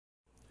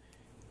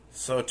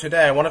So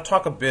today I want to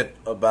talk a bit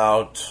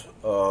about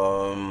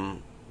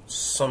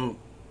some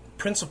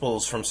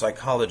principles from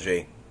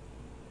psychology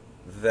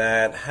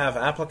that have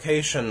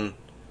application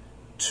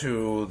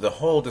to the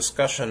whole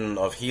discussion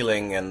of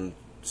healing and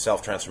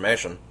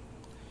self-transformation,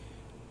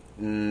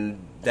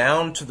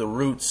 down to the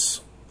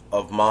roots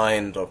of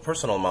mind or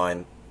personal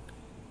mind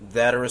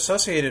that are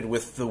associated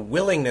with the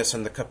willingness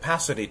and the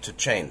capacity to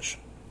change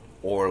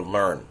or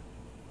learn.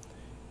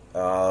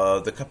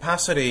 The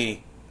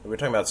capacity, we're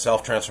talking about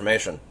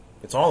self-transformation.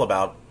 It's all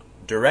about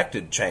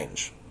directed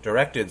change,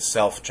 directed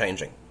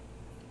self-changing,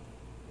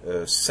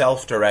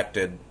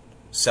 self-directed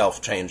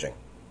self-changing,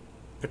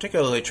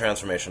 particularly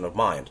transformation of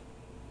mind,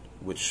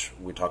 which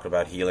we talked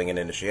about healing and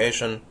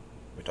initiation.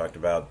 We talked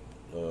about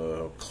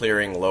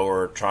clearing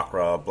lower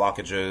chakra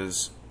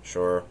blockages,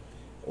 sure,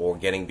 or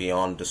getting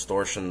beyond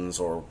distortions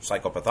or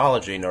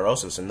psychopathology,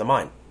 neurosis in the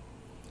mind.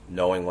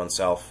 Knowing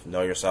oneself,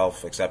 know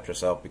yourself, accept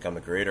yourself, become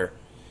the creator.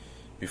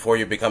 Before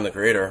you become the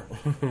creator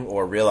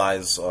or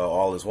realize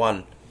all is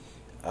one,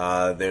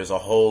 there's a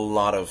whole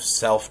lot of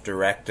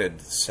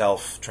self-directed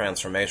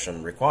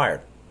self-transformation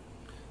required.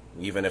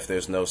 Even if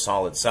there's no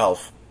solid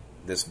self,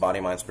 this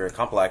body-mind-spirit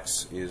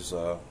complex is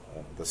the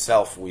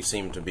self we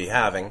seem to be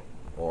having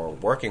or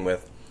working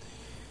with.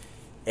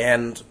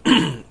 And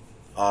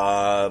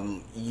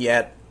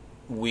yet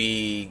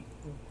we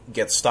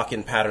get stuck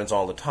in patterns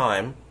all the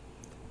time.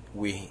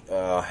 We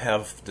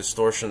have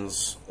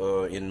distortions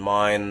in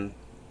mind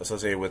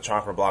associated with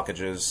chakra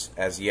blockages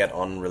as yet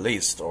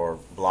unreleased, or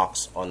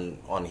blocks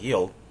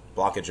unhealed,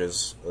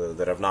 blockages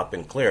that have not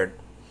been cleared.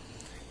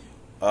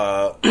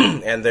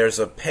 And there's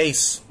a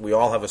pace, we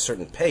all have a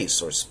certain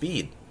pace or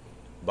speed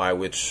by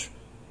which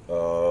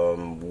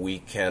we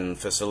can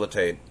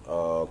facilitate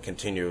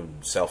continued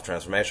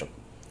self-transformation.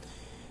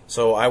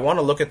 So I want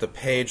to look at the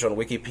page on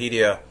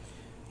Wikipedia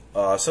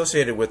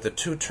associated with the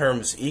two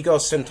terms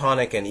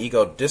ego-syntonic and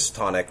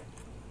ego-dystonic.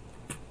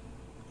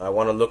 I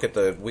want to look at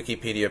the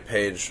Wikipedia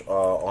page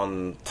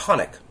on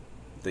tonic,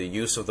 the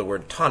use of the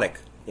word tonic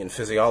in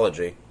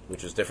physiology,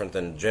 which is different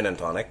than gin and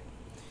tonic.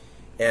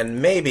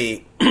 And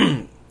maybe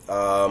I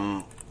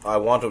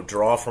want to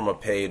draw from a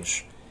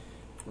page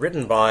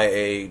written by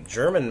a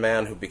German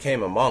man who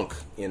became a monk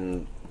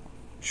in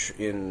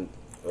Chiang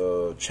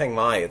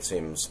Mai, it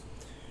seems,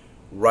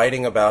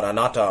 writing about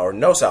anatta, or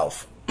no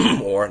self,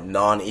 or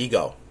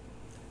non-ego.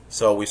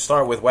 So we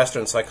start with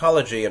Western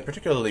psychology, and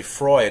particularly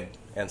Freud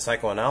and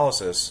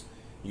psychoanalysis,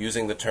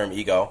 using the term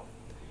ego,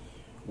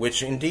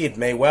 which indeed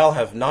may well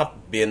have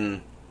not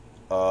been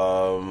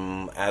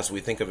as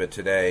we think of it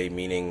today,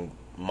 meaning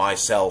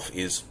myself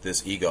is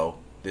this ego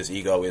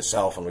is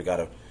self, and we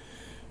got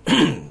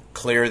to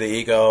clear the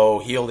ego,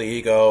 heal the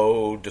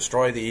ego,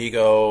 destroy the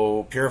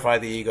ego, purify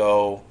the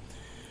ego,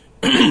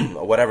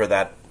 whatever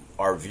that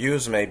our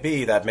views may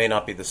be. That may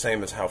not be the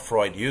same as how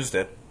Freud used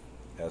it.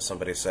 As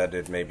somebody said,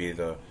 it may be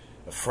a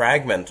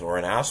fragment or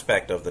an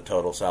aspect of the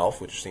total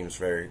self, which seems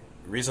very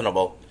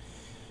reasonable,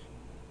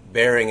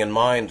 bearing in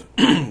mind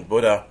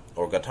Buddha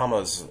or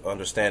Gautama's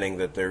understanding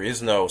that there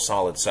is no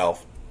solid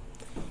self,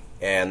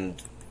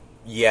 and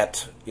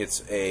yet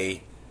it's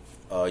a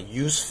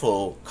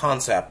useful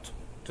concept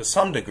to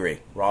some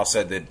degree. Ross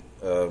said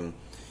that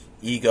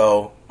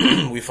ego,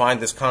 we find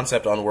this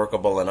concept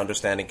unworkable and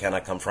understanding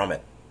cannot come from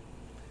it.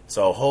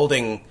 So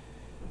holding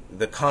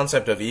the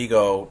concept of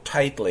ego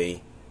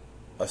tightly,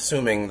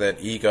 assuming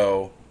that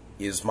ego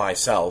is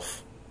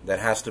myself, that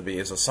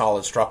is a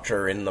solid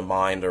structure in the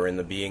mind or in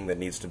the being that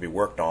needs to be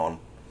worked on,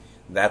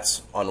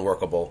 that's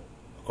unworkable,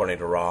 according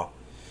to Ra.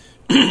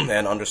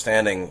 And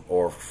understanding,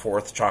 or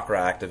fourth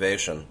chakra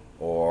activation,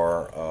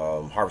 or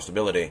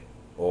harvestability,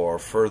 or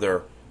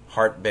further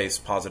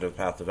heart-based positive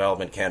path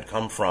development can't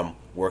come from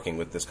working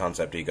with this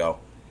concept ego.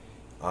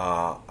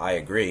 I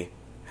agree.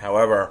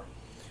 However,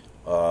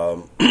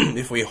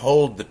 if we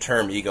hold the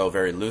term ego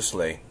very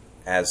loosely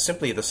as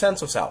simply the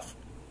sense of self,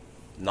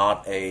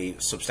 not a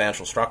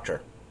substantial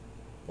structure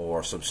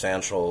or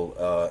substantial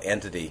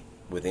entity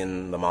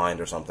within the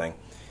mind or something,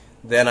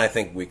 then I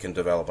think we can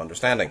develop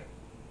understanding.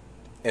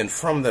 And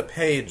from the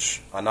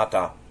page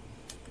anatta,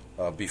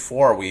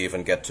 before we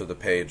even get to the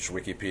page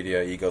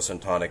Wikipedia,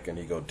 ego-syntonic and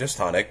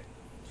ego-dystonic,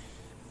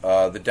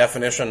 the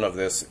definition of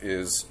this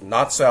is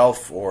not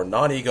self, or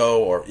non-ego,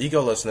 or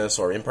egolessness,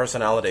 or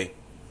impersonality.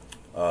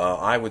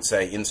 I would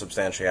say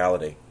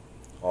insubstantiality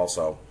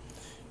also.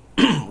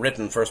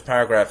 Written first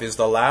paragraph, is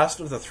the last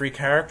of the three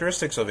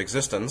characteristics of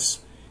existence,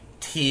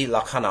 ti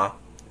lakkhana.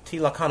 Ti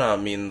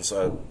lakkhana means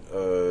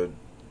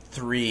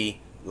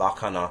three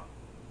lakkhana,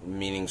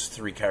 meanings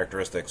three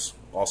characteristics,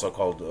 also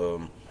called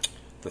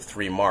the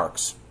three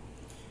marks.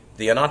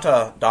 The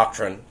anatta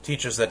doctrine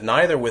teaches that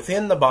neither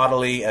within the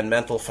bodily and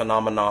mental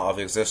phenomena of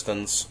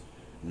existence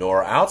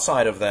nor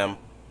outside of them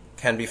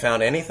can be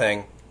found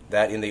anything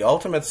that in the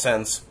ultimate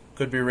sense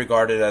could be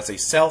regarded as a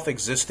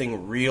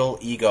self-existing real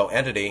ego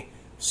entity,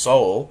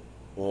 soul,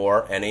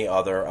 or any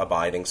other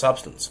abiding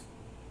substance.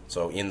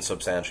 So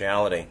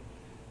insubstantiality.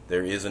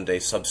 There isn't a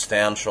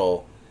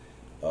substantial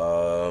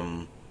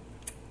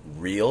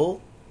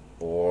real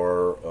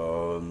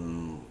or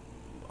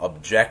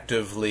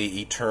objectively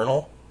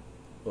eternal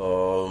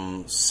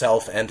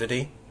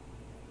self-entity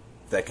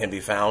that can be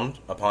found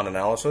upon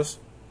analysis.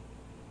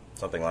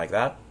 Something like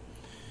that.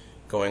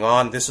 Going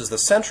on, this is the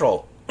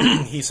central,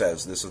 he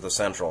says, this is the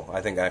central.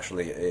 I think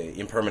actually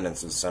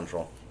impermanence is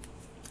central.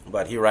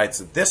 But he writes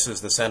that this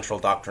is the central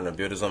doctrine of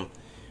Buddhism,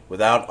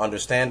 without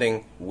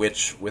understanding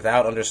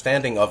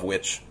of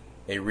which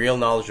a real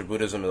knowledge of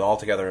Buddhism is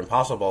altogether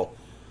impossible.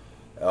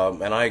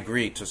 And I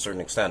agree to a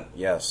certain extent,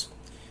 yes.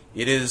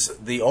 It is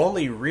the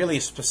only really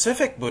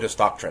specific Buddhist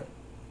doctrine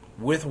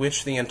with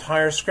which the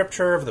entire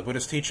scripture of the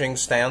Buddhist teaching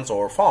stands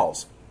or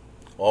falls.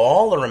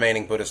 All the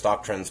remaining Buddhist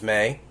doctrines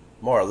may,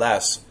 more or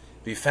less,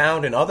 be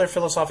found in other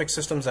philosophic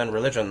systems and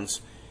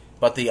religions,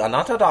 but the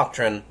anatta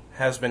doctrine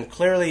has been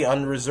clearly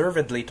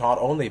unreservedly taught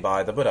only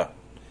by the Buddha.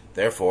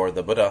 Therefore,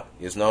 the Buddha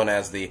is known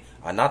as the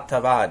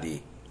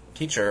Anattavadi,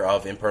 teacher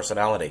of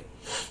impersonality.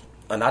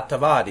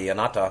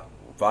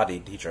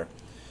 Anattavadi, teacher.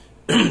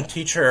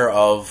 Teacher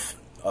of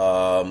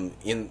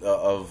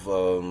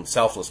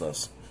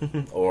selflessness,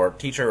 or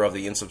teacher of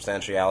the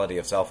insubstantiality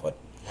of selfhood,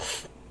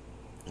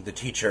 the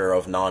teacher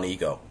of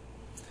non-ego,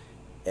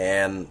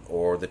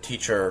 or the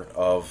teacher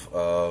of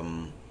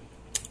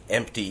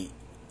empty,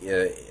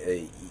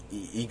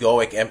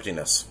 egoic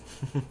emptiness.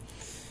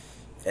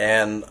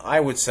 And I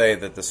would say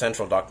that the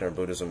central doctrine of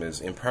Buddhism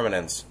is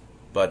impermanence,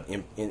 but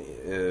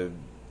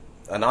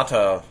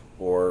anatta,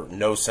 or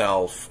no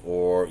self,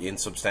 or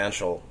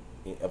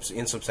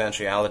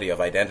insubstantiality of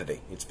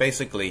identity. It's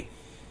basically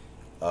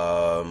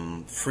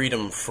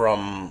freedom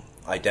from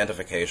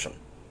identification.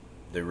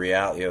 The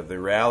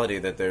reality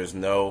that there's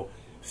no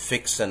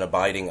fixed and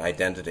abiding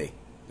identity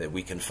that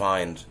we can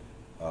find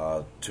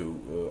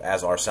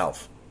as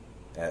ourself,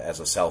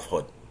 as a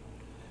selfhood.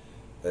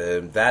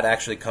 That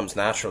actually comes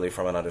naturally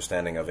from an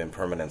understanding of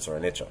impermanence or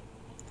anicca.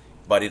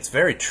 But it's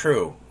very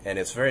true, and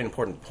it's a very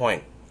important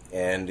point,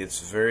 and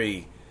it's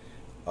very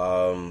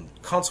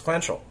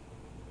consequential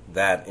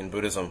that in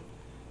Buddhism,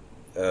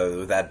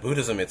 that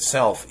Buddhism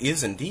itself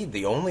is indeed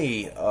the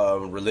only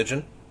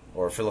religion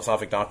or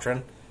philosophic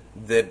doctrine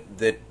that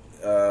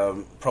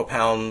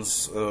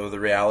propounds the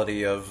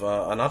reality of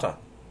anatta,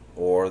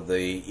 or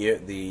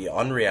the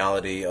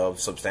unreality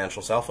of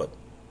substantial selfhood.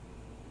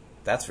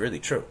 That's really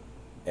true.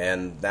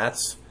 And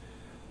that's,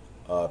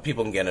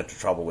 people can get into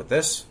trouble with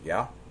this,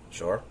 yeah,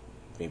 sure.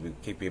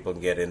 People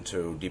can get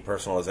into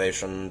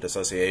depersonalization,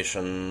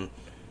 dissociation,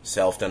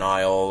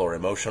 self-denial, or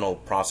emotional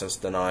process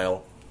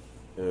denial.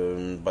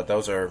 But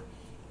those are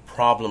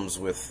problems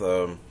with,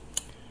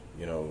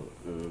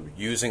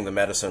 using the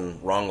medicine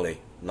wrongly,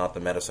 not the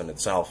medicine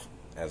itself,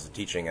 as the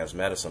teaching as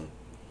medicine.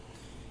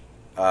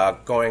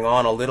 Going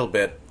on a little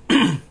bit,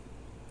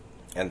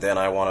 and then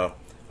I'm going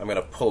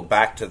to pull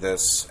back to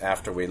this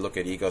after we look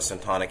at ego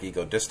syntonic,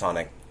 ego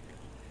dystonic.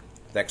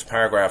 Next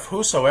paragraph,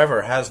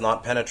 whosoever has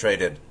not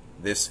penetrated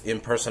this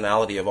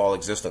impersonality of all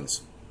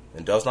existence,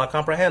 and does not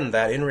comprehend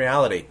that in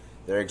reality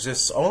there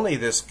exists only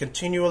this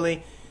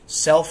continually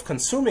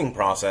self-consuming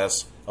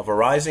process of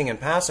arising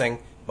and passing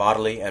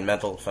bodily and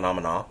mental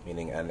phenomena,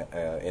 meaning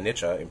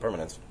anicca,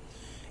 impermanence,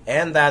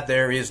 and that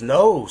there is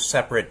no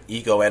separate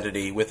ego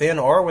entity within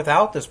or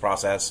without this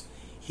process,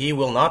 he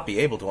will not be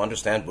able to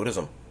understand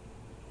Buddhism.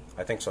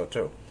 I think so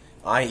too.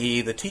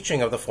 I.e., the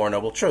teaching of the Four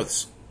Noble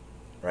Truths,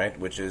 right,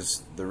 which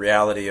is the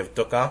reality of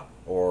dukkha,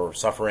 or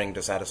suffering,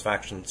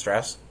 dissatisfaction,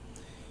 stress,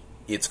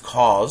 its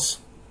cause,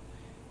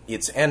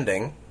 its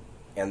ending,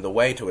 and the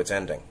way to its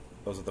ending.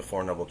 Those are the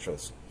Four Noble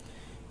Truths.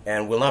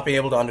 And will not be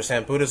able to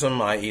understand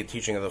Buddhism, i.e.,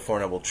 teaching of the Four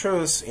Noble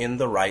Truths, in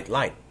the right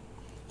light.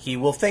 He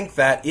will think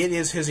that it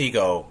is his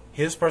ego,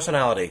 his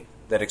personality,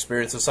 that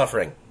experiences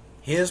suffering,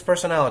 his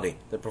personality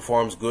that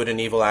performs good and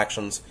evil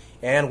actions,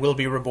 and will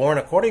be reborn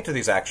according to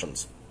these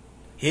actions,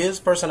 his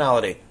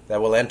personality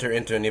that will enter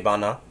into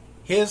Nibbana,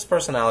 his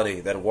personality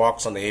that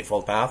walks on the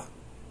Eightfold Path.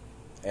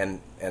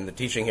 And the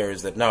teaching here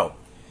is that no,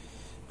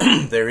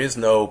 there is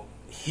no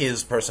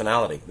his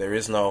personality. There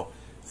is no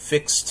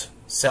fixed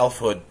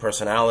selfhood,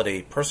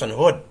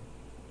 personhood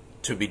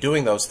to be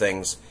doing those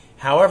things.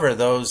 However,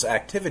 those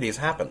activities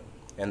happen.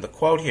 And the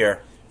quote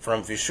here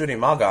from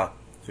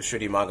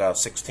Visuddhimagga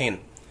 16,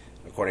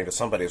 according to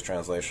somebody's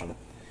translation,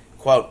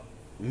 quote,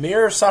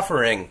 mere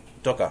suffering,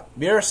 dukkha,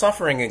 mere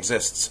suffering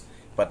exists,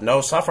 but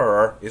no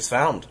sufferer is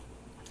found.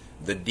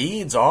 The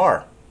deeds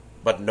are,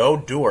 but no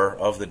doer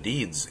of the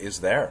deeds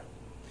is there.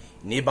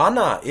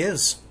 Nibbana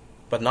is,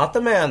 but not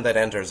the man that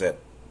enters it.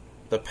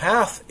 The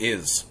path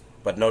is,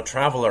 but no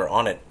traveler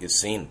on it is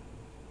seen.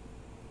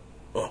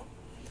 Oh.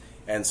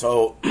 And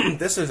so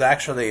this is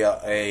actually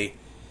a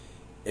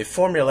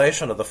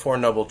formulation of the Four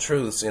Noble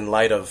Truths in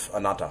light of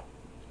anatta.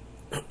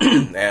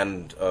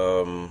 And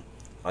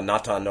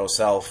anatta, no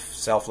self,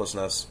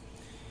 selflessness,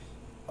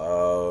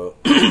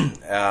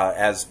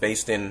 as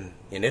based in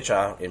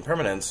anicca,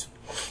 impermanence,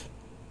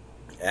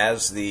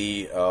 as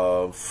the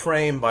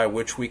frame by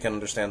which we can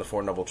understand the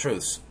Four Noble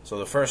Truths. So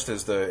the first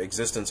is the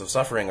existence of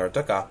suffering, or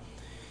dukkha.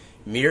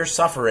 Mere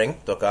suffering,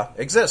 dukkha,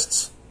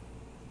 exists.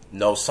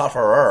 No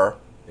sufferer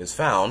is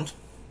found.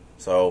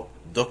 So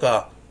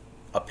dukkha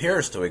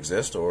appears to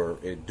exist, or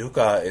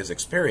dukkha is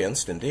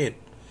experienced indeed,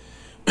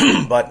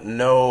 but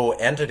no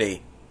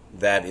entity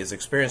that is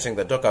experiencing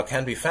the dukkha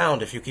can be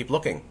found if you keep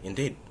looking.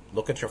 Indeed,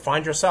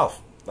 find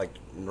yourself. Like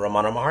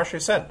Ramana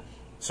Maharshi said,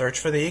 search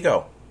for the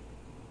ego.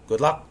 Good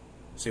luck.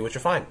 See what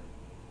you find.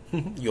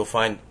 You'll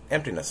find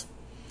emptiness.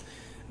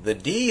 The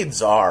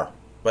deeds are,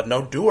 but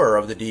no doer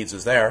of the deeds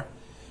is there.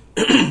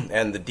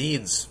 And the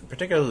deeds,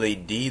 particularly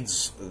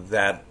deeds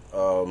that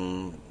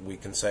we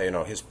can say,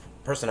 his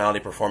personality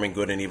performing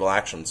good and evil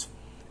actions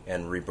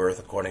and rebirth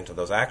according to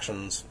those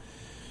actions.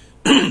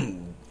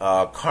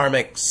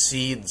 Karmic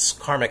seeds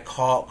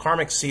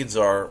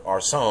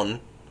are sown.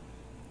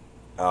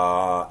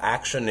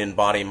 Action in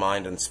body,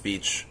 mind, and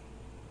speech,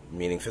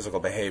 meaning physical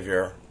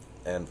behavior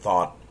and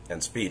thought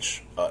and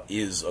speech,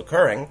 is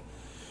occurring.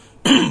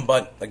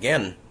 But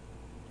again,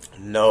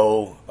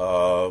 no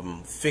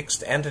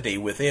fixed entity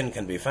within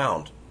can be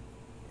found.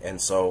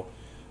 And so,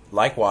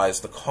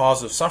 likewise, the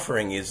cause of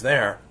suffering is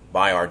there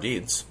by our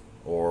deeds,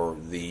 or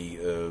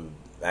the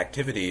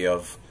activity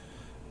of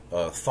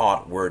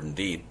thought, word, and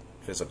deed,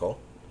 physical.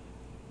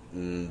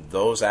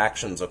 Those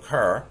actions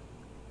occur,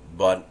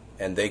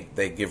 and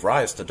they give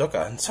rise to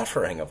dukkha and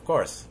suffering, of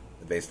course,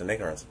 based on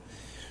ignorance.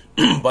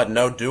 But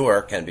no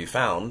doer can be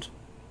found.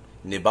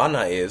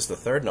 Nibbana is the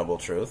third noble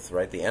truth,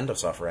 right, the end of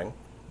suffering,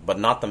 but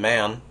not the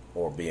man,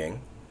 or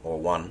being, or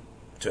one,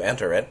 to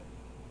enter it.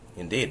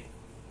 Indeed.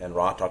 And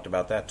Ra talked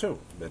about that too,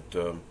 that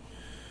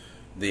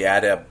the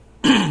adept,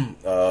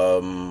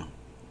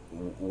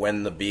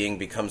 when the being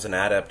becomes an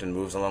adept and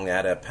moves along the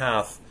adept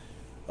path,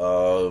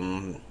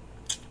 one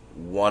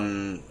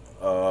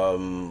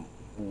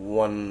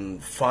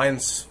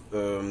finds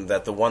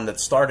that the one that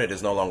started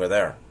is no longer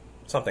there.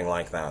 Something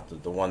like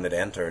that. The one that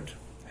entered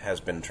has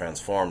been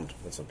transformed.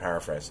 That's a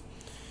paraphrase.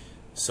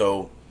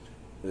 So,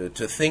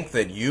 to think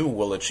that you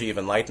will achieve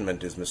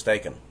enlightenment is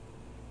mistaken.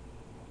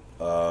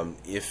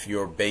 If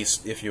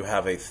you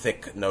have a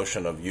thick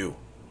notion of you,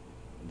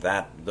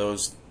 the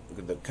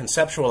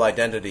conceptual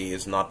identity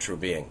is not true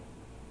being,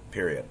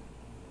 period.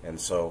 And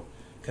so,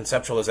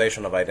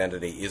 conceptualization of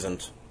identity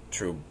isn't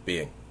true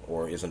being,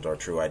 or isn't our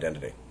true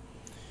identity.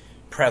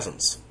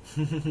 Presence,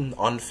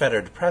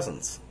 unfettered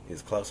presence,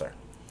 is closer.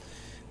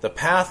 The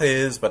path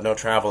is, but no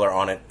traveler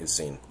on it is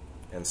seen.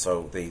 And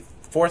so the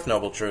fourth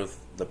noble truth,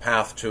 the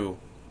path to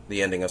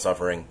the ending of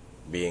suffering,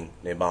 being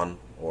Nibbana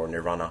or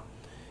Nirvana,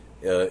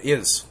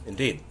 is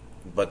indeed.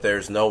 But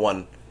there's no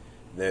one,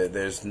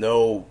 there's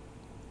no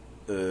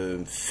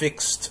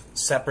fixed,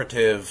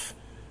 separative,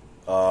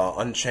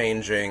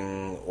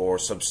 unchanging, or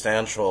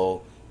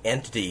substantial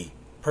entity,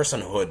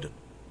 personhood,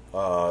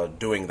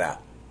 doing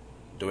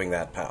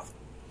that path.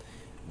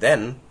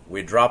 Then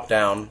we drop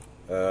down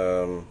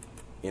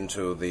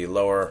into the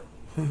lower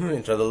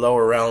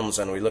realms,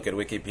 and we look at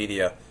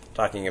Wikipedia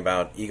talking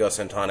about ego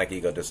syntonic,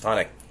 ego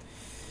dystonic.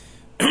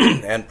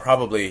 And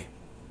probably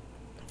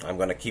I'm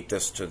going to keep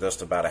this to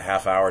just about a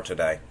half hour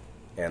today,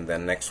 and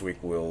then next week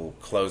we'll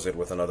close it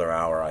with another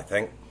hour, I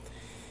think.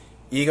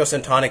 Ego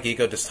syntonic,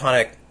 ego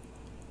dystonic,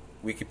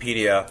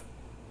 Wikipedia,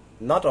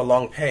 not a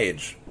long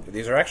page.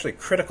 These are actually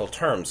critical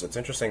terms. It's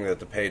interesting that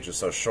the page is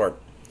so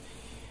short.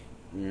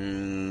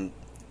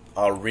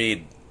 I'll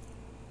read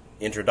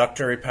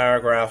introductory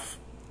paragraph,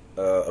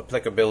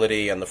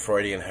 applicability, and the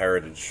Freudian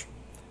heritage,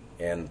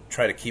 and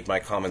try to keep my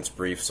comments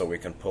brief so we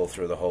can pull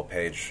through the whole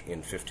page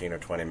in 15 or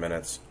 20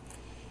 minutes.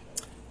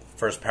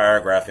 First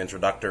paragraph,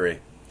 introductory.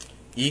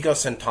 Ego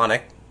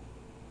syntonic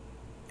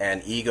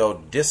and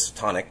ego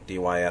dystonic,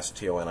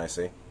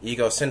 D-Y-S-T-O-N-I-C.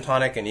 Ego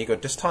syntonic and ego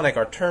dystonic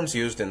are terms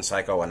used in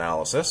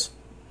psychoanalysis.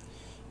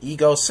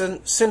 Ego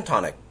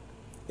syntonic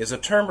is a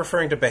term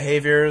referring to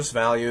behaviors,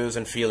 values,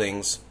 and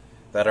feelings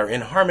that are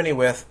in harmony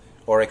with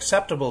or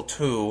acceptable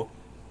to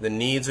the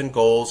needs and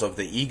goals of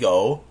the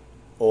ego,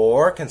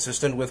 or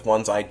consistent with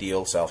one's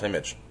ideal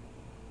self-image.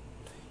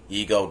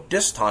 Ego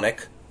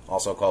dystonic,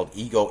 also called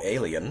ego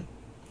alien,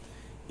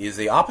 is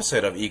the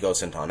opposite of ego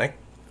syntonic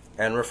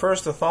and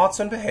refers to thoughts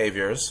and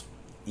behaviors,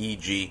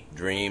 e.g.,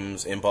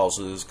 dreams,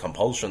 impulses,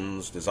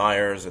 compulsions,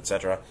 desires,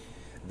 etc.,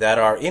 that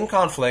are in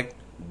conflict,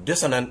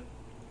 dissonant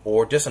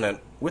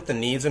with the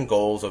needs and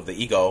goals of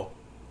the ego,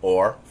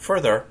 or,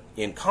 further,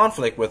 in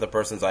conflict with a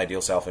person's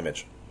ideal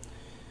self-image.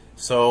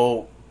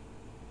 So,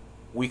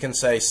 we can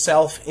say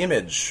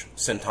self-image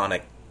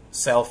syntonic,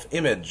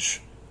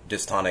 self-image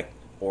dystonic,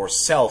 or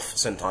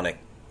self-syntonic,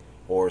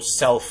 or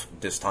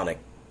self-dystonic,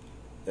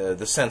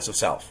 the sense of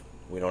self.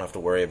 We don't have to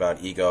worry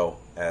about ego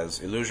as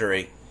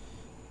illusory.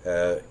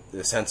 The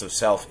sense of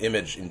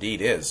self-image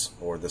indeed is,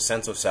 or the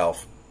sense of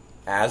self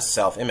as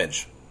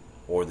self-image,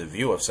 or the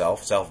view of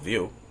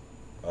self-view,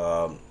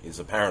 is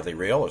apparently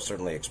real, or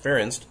certainly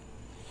experienced.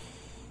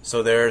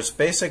 So there's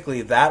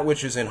basically that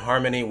which is in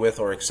harmony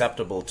with or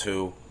acceptable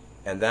to,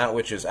 and that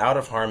which is out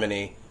of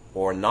harmony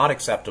or not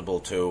acceptable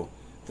to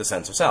the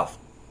sense of self.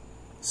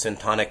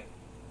 Syntonic,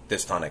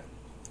 dystonic.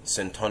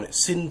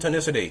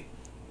 Syntonicity,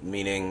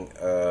 meaning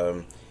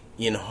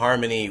in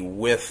harmony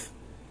with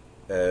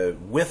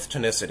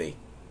tonicity.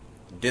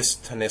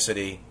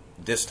 Dystonicity,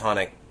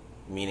 dystonic,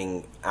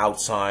 meaning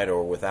outside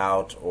or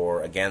without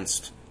or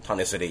against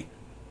tonicity,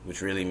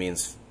 which really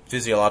means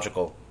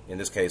physiological, in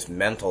this case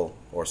mental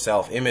or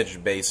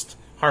self-image based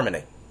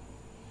harmony.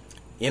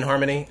 In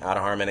harmony, out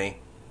of harmony,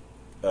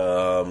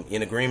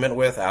 in agreement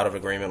with, out of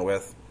agreement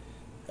with,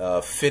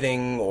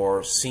 fitting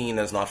or seen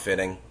as not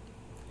fitting.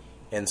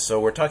 And so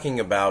we're talking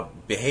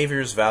about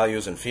behaviors,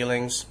 values, and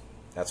feelings.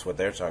 That's what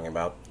they're talking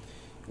about.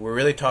 We're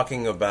really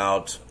talking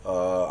about,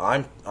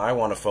 I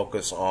want to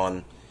focus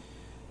on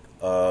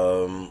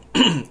how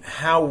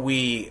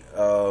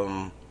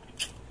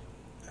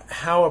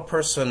a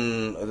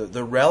person,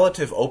 the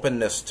relative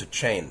openness to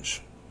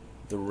change,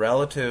 the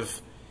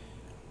relative,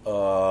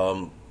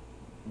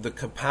 the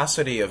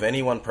capacity of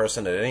any one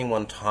person at any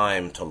one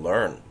time to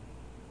learn,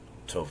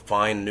 to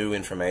find new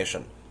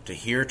information, to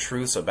hear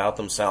truths about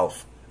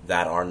themselves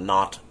that are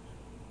not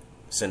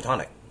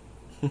syntonic.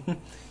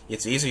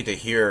 It's easy to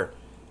hear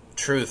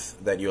truth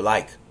that you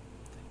like.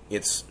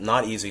 It's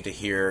not easy to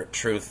hear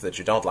truth that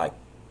you don't like.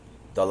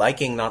 The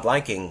liking, not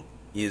liking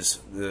is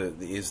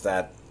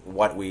that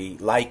what we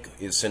like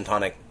is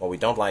syntonic, what we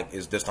don't like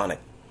is dystonic.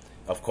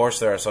 Of course,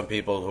 there are some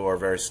people who are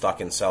very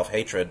stuck in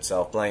self-hatred,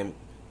 self-blame,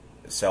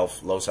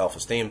 low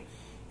self-esteem,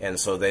 and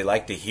so they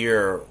like to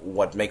hear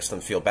what makes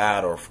them feel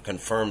bad or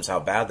confirms how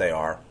bad they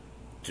are,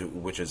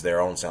 which is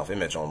their own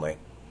self-image only.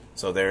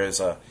 So there is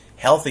a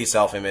healthy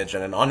self-image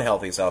and an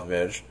unhealthy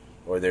self-image,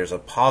 or there's a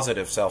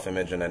positive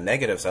self-image and a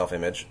negative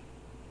self-image,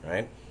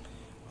 right?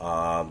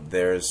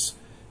 There's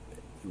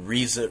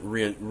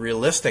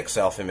realistic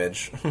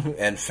self-image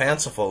and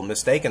fanciful,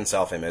 mistaken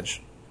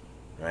self-image,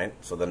 right?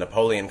 So the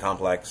Napoleon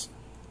complex,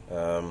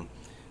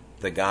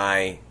 the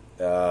guy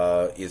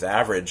is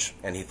average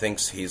and he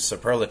thinks he's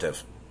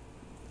superlative.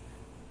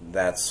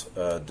 That's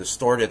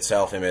distorted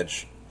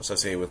self-image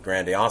associated with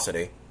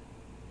grandiosity.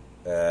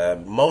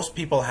 Most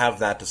people have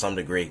that to some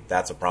degree.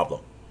 That's a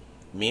problem.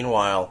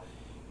 Meanwhile,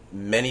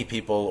 many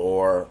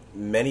people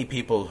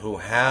who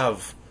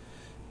have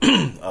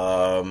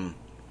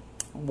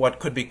what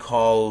could be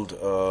called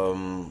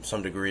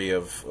some degree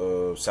of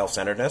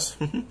self-centeredness,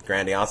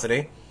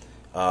 grandiosity,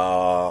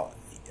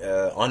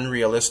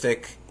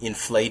 unrealistic,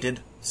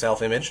 inflated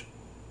self-image,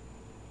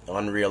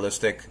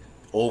 unrealistic,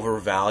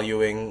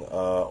 overvaluing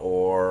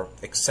or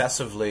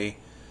excessively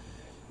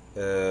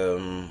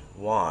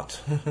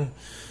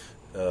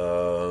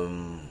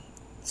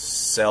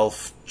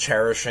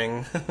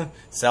self-cherishing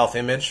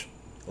self-image,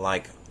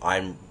 like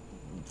I'm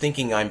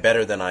thinking I'm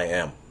better than I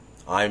am.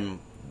 I'm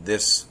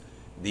these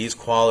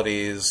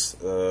qualities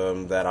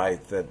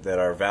that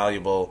are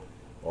valuable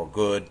or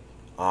good,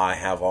 I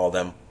have all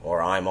them,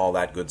 or I'm all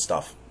that good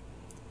stuff.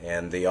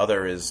 And the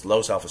other is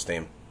low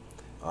self-esteem.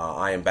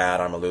 I am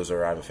bad, I'm a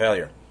loser, I'm a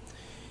failure.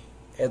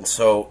 And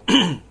so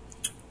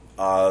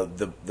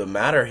the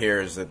matter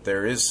here is that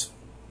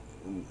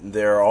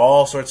there are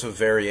all sorts of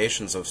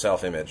variations of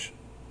self-image.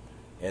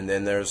 And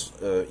then there's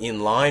in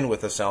line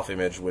with the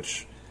self-image,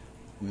 which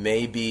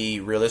may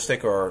be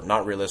realistic or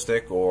not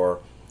realistic,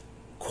 or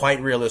quite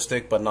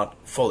realistic but not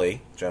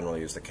fully,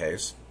 generally is the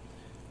case.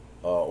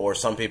 Or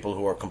some people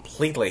who are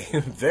completely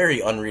very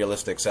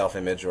unrealistic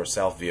self-image or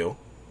self-view.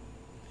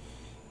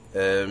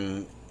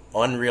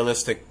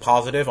 Unrealistic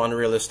positive,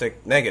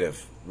 unrealistic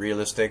negative,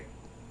 realistic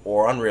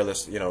or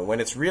unrealistic. When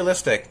it's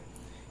realistic,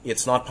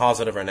 it's not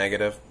positive or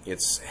negative.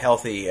 It's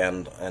healthy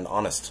and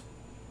honest,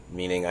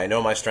 meaning I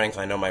know my strengths,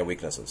 I know my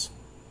weaknesses.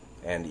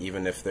 And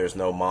even if there's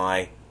no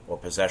my or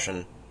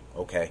possession,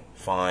 okay,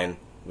 fine,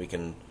 we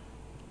can,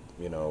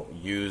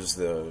 use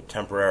the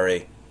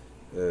temporary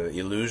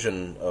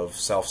illusion of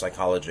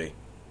self-psychology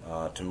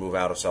to move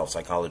out of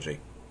self-psychology.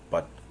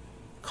 But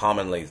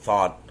commonly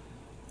thought,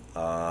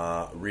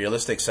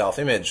 realistic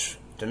self-image,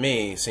 to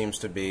me, seems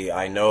to be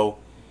I know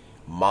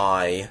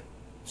my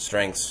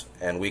strengths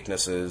and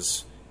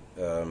weaknesses,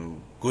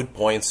 good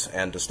points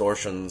and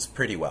distortions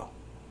pretty well.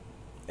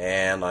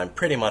 And I'm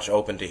pretty much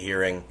open to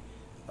hearing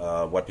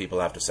what people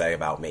have to say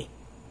about me,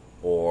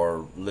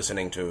 or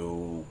listening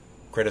to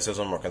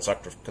criticism or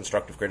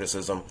constructive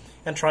criticism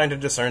and trying to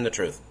discern the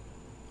truth.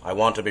 I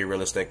want to be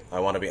realistic. I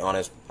want to be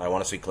honest. I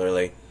want to see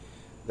clearly.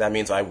 That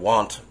means I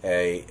want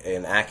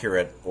an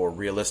accurate or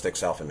realistic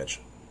self-image.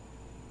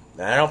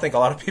 And I don't think a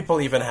lot of people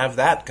even have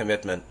that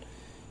commitment,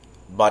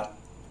 but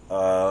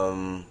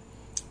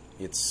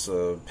it's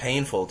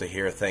painful to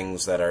hear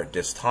things that are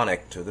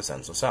dystonic to the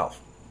sense of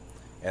self.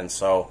 And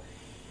so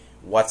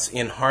what's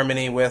in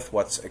harmony with,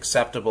 what's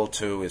acceptable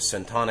to is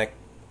syntonic.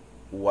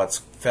 What's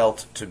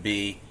felt to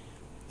be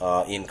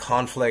in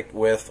conflict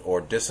with or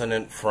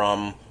dissonant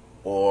from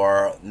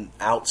or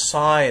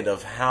outside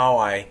of how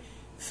I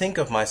think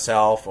of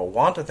myself or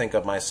want to think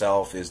of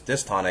myself is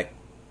dystonic.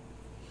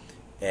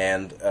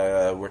 And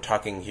we're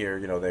talking here,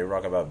 they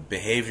talk about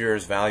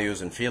behaviors,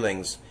 values, and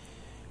feelings.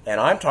 And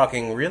I'm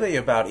talking really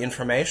about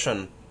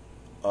information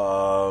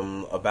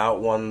about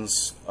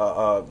one's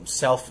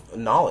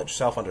self-knowledge,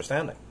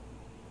 self-understanding.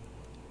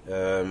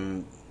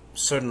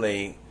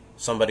 Certainly,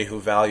 somebody who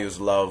values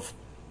love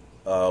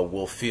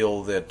will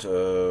feel that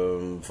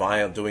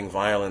doing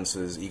violence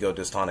is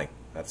ego-dystonic.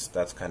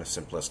 That's kind of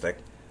simplistic.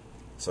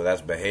 So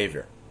that's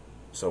behavior.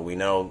 So we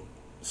know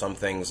some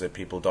things that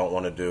people don't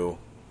want to do,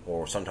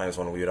 or sometimes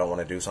when we don't want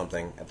to do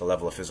something at the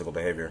level of physical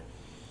behavior,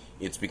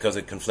 it's because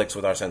it conflicts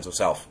with our sense of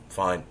self.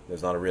 Fine,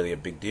 there's not really a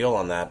big deal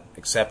on that,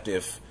 except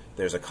if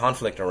there's a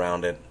conflict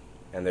around it,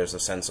 and there's a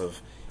sense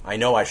of, I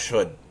know I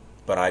should,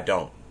 but I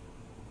don't.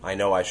 I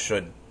know I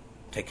should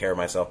take care of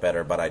myself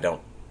better, but I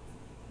don't.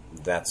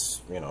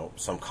 That's,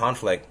 some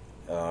conflict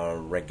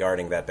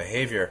regarding that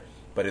behavior,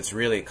 but it's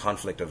really a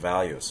conflict of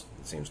values,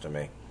 it seems to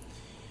me.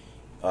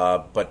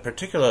 But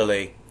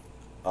particularly,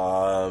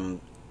 I'd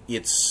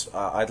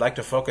like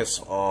to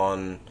focus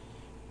on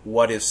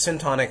what is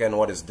syntonic and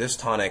what is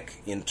dystonic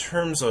in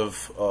terms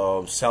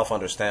of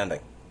self-understanding,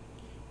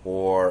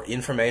 or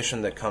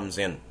information that comes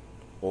in,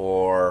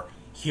 or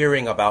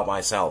hearing about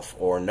myself,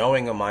 or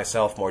knowing of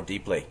myself more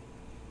deeply,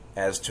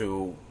 as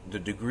to the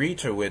degree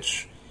to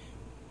which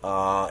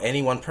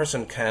any one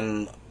person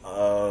can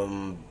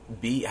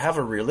have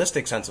a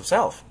realistic sense of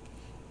self,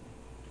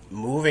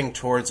 moving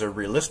towards a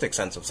realistic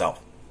sense of self,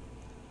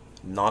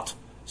 not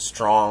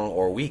strong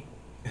or weak,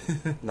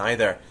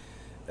 neither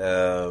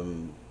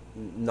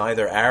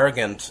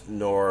arrogant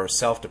nor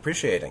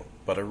self-depreciating,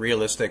 but a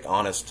realistic,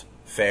 honest,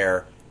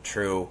 fair,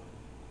 true,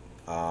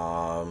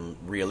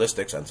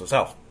 realistic sense of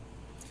self.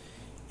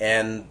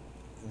 And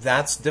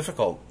that's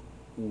difficult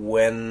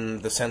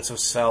when the sense of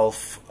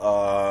self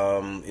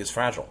is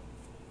fragile.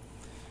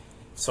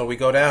 So we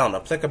go down.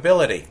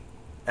 Applicability.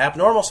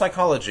 Abnormal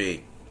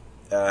psychology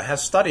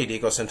has studied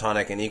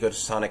egosyntonic and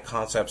egotonic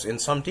concepts in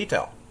some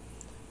detail.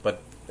 But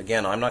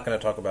again, we're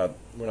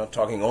not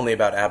talking only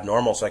about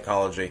abnormal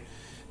psychology.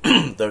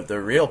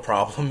 The real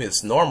problem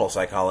is normal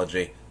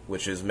psychology,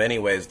 which is many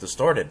ways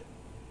distorted.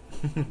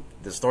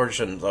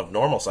 Distortions of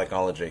normal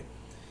psychology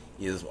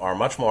are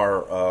much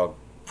more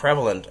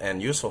prevalent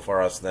and useful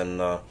for us than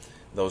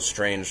those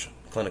strange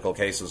clinical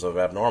cases of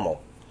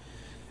abnormal.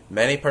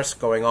 Many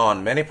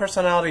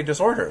personality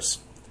disorders,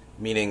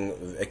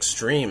 meaning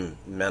extreme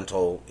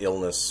mental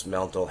illness,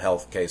 mental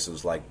health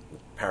cases like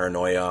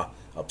paranoia,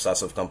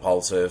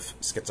 obsessive-compulsive,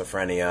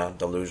 schizophrenia,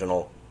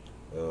 delusional,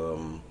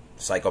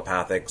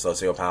 psychopathic,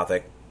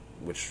 sociopathic,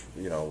 which,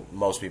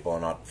 most people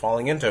are not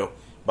falling into.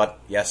 But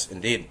yes,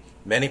 indeed,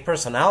 many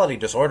personality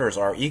disorders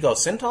are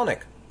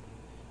egosyntonic,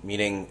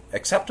 meaning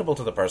acceptable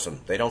to the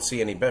person. They don't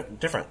see any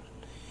different,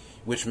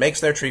 which makes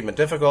their treatment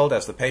difficult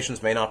as the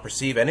patients may not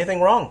perceive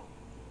anything wrong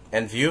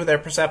and view their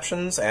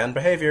perceptions and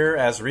behavior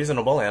as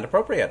reasonable and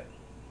appropriate.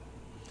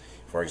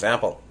 For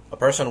example, a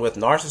person with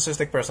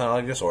narcissistic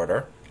personality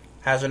disorder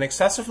has an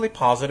excessively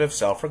positive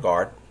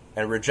self-regard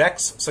and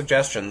rejects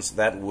suggestions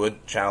that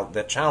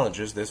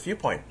challenges this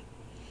viewpoint.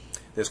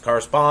 This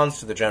corresponds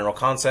to the general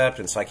concept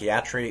in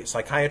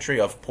psychiatry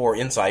of poor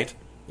insight.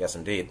 Yes,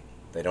 indeed,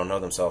 they don't know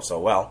themselves so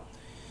well.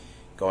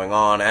 Going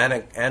on,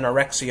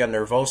 anorexia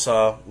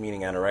nervosa,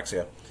 meaning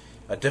anorexia,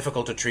 a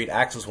difficult-to-treat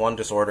axis 1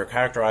 disorder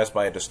characterized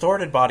by a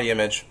distorted body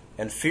image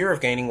and fear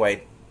of gaining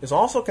weight, is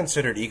also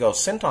considered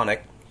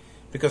egosyntonic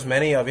because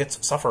many of its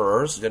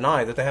sufferers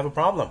deny that they have a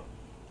problem.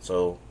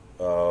 So,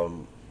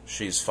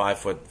 she's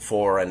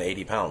 5'4" and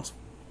 80 pounds.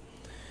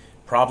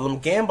 Problem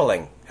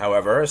gambling,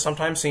 however, is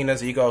sometimes seen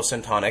as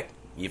egosyntonic,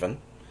 even,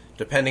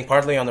 depending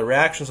partly on the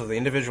reactions of the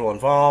individual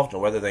involved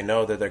and whether they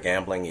know that their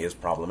gambling is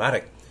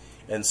problematic.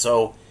 And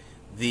so,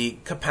 the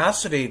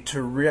capacity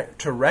to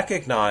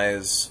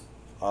recognize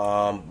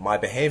my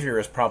behavior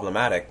is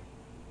problematic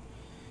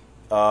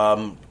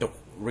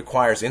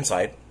requires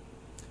insight.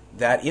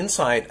 That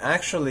insight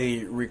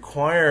actually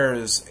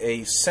requires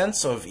a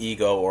sense of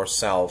ego or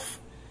self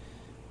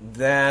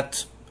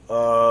that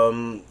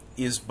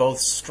is both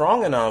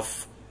strong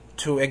enough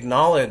to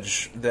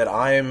acknowledge that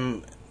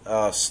I'm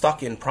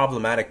stuck in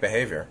problematic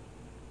behavior,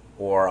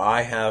 or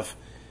I have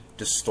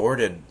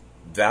distorted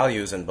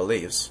values and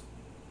beliefs,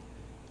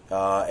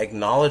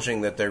 acknowledging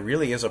that there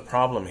really is a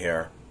problem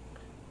here.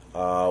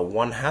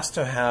 One has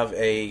to have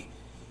a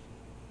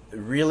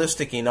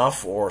realistic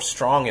enough or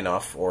strong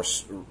enough or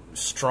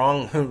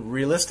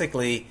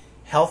realistically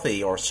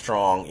healthy or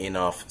strong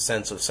enough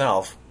sense of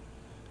self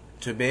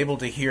to be able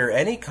to hear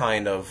any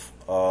kind of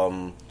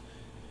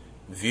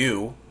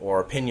view or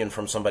opinion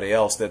from somebody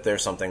else that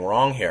there's something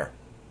wrong here,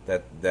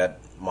 that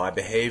my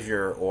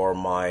behavior or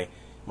my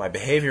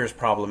behavior is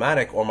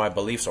problematic or my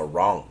beliefs are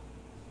wrong.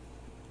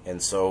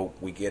 And so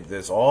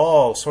there's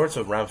all sorts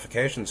of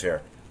ramifications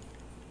here.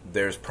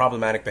 There's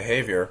problematic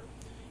behavior,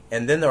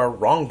 and then there are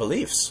wrong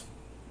beliefs.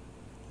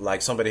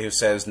 Like somebody who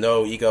says,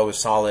 no, ego is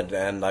solid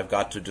and I've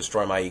got to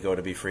destroy my ego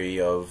to be free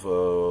of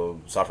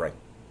suffering.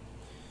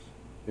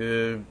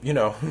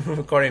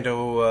 According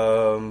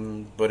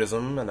to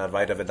Buddhism and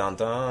Advaita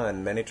Vedanta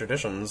and many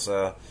traditions,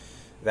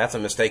 that's a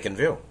mistaken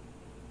view.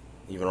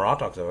 Even Ra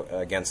talks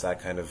against that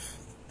kind of,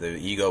 the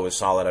ego is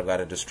solid, I've got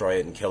to destroy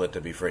it and kill it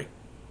to be free.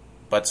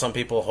 But some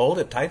people hold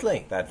it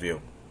tightly, that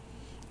view,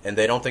 and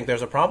they don't think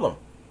there's a problem.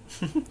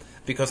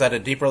 Because at a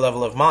deeper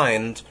level of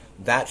mind,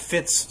 that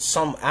fits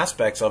some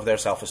aspects of their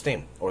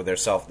self-esteem, or their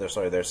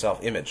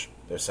self-image,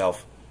 their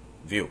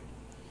self-view.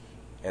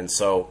 And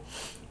so,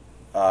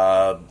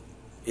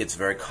 it's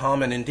very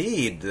common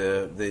indeed.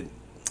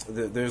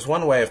 There's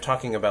one way of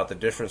talking about the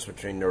difference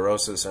between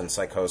neurosis and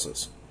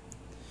psychosis.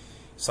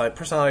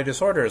 Personality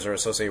disorders are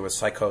associated with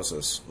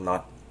psychosis,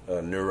 not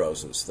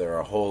neurosis. They're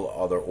a whole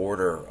other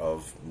order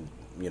of,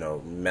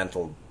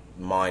 mental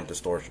mind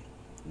distortion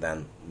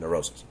than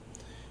neurosis.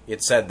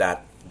 It's said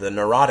that the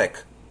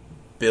neurotic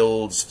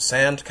builds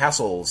sand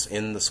castles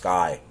in the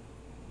sky,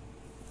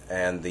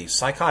 and the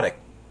psychotic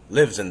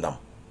lives in them.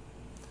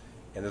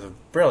 And it's a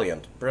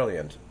brilliant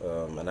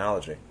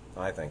analogy,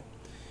 I think.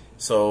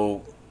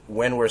 So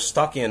when we're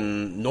stuck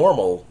in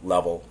normal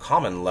level,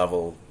 common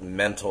level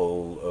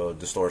mental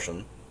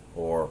distortion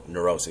or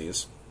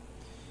neuroses,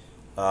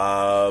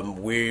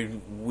 we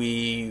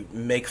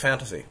make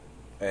fantasy,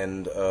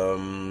 and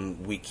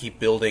we keep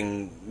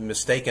building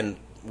mistaken.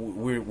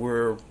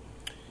 We're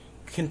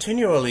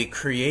continually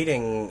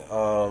creating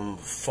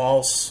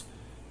false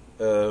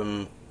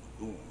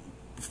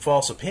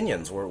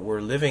opinions.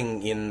 We're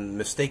living in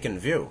mistaken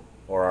view,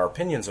 or our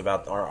opinions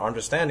about our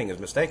understanding is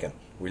mistaken.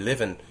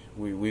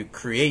 We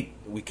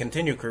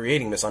continue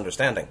creating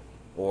misunderstanding,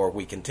 or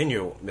we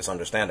continue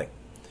misunderstanding.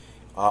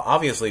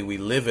 Obviously, we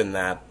live in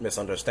that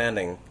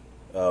misunderstanding,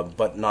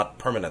 but not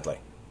permanently.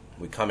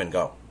 We come and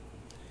go.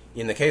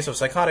 In the case of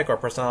psychotic or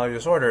personality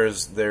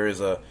disorders, there is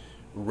a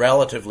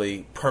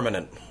relatively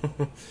permanent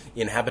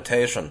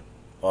inhabitation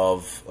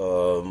of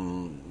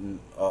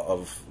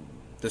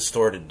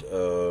distorted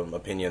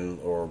opinion,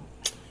 or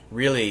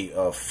really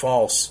a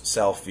false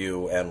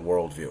self-view and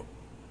worldview.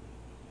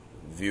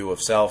 View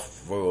of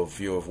self,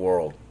 view of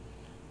world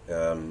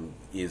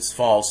is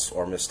false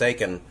or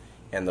mistaken,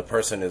 and the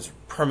person is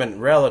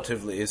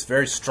is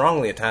very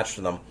strongly attached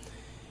to them,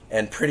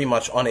 and pretty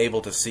much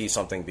unable to see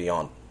something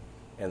beyond.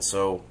 And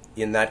so,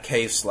 in that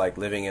case, like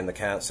living in the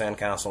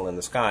sandcastle in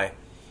the sky,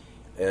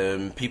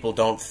 people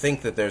don't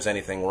think that there's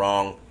anything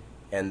wrong,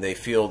 and they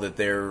feel that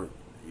their,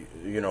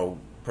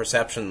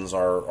 perceptions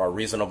are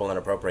reasonable and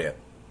appropriate.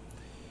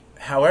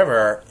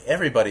 However,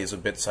 everybody is a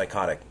bit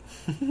psychotic.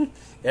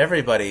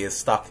 Everybody is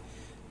stuck.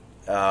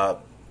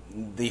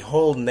 The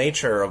whole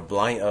nature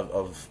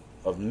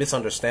of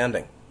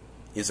misunderstanding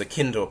is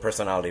akin to a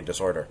personality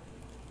disorder,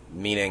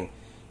 meaning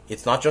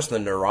it's not just the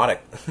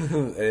neurotic,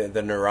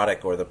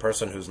 or the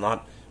person who's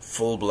not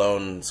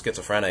full-blown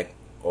schizophrenic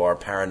or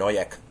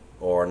paranoiac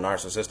or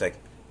narcissistic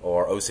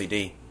or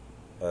OCD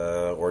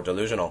or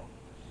delusional.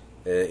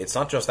 It's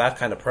not just that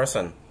kind of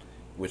person,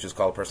 which is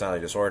called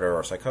personality disorder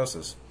or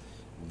psychosis,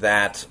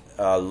 that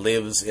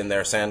lives in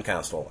their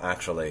sandcastle,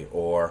 actually,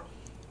 or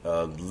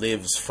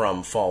lives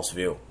from false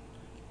view.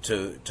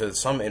 To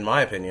some, in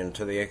my opinion,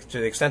 to the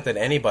extent that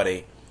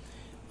anybody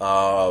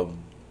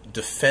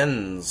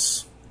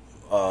defends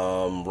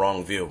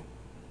wrong view,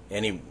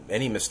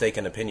 any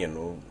mistaken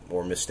opinion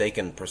or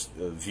mistaken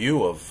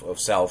view of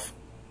self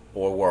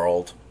or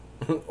world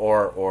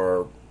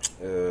or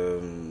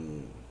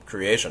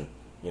creation,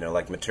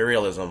 like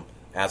materialism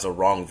as a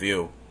wrong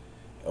view,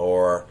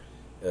 or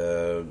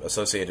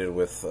associated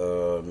with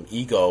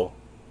ego,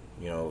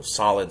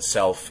 solid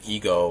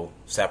self-ego,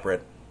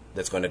 separate,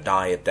 that's going to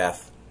die at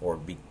death, or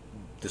be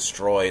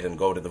destroyed and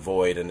go to the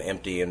void and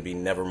empty and be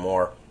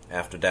nevermore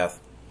after death.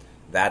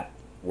 That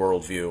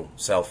worldview,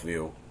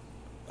 self-view,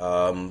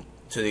 to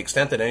the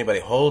extent that anybody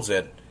holds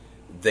it,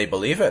 they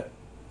believe it,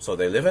 so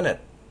they live in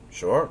it.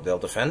 Sure, they'll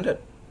defend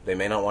it. They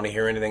may not want to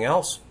hear anything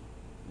else.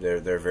 There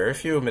are very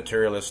few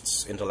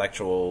materialists,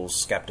 intellectuals,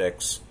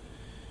 skeptics,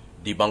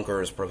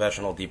 debunkers,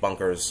 professional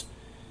debunkers,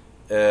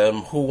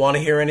 who want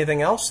to hear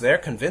anything else. They're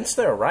convinced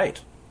they're right.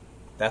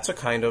 That's a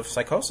kind of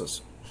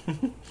psychosis.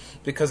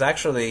 Because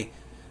actually,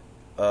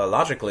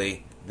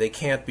 logically, they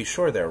can't be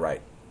sure they're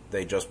right.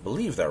 They just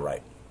believe they're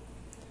right.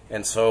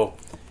 And so,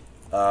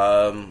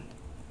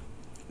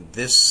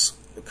 this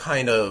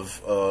kind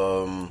of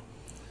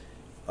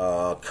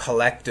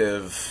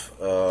collective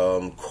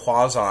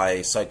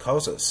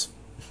quasi-psychosis,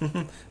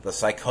 the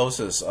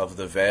psychosis of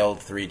the veiled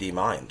 3D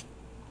mind,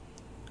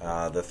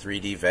 the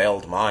 3D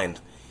veiled mind,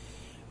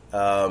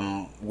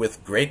 with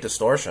great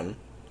distortion,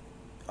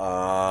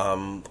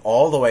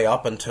 all the way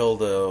up until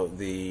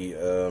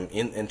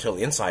until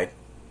insight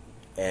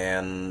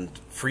and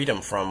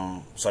freedom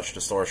from such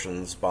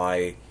distortions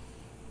by,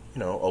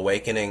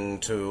 awakening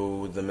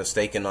to the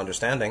mistaken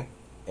understanding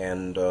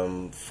and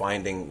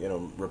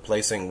finding,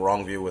 replacing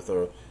wrong view with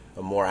a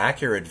more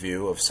accurate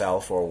view of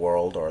self or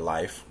world or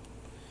life.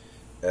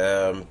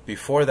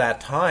 Before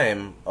that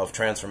time of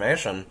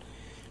transformation,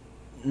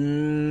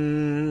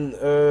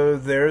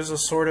 there's a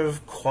sort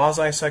of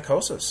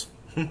quasi-psychosis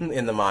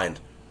in the mind.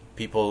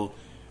 People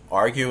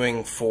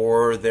arguing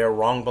for their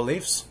wrong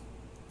beliefs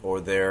or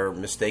their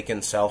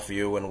mistaken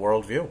self-view and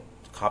worldview.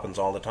 It happens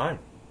all the time.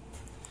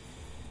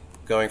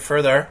 Going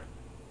further,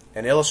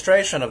 an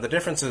illustration of the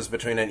differences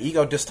between an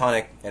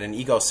ego-dystonic and an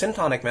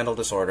ego-syntonic mental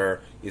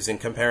disorder is in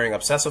comparing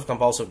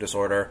obsessive-compulsive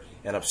disorder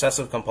and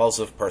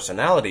obsessive-compulsive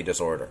personality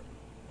disorder.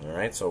 All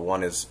right, so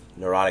one is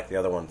neurotic, the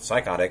other one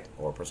psychotic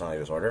or personality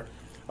disorder.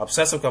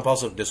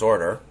 Obsessive-compulsive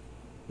disorder,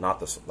 not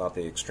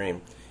the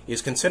extreme,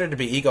 is considered to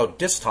be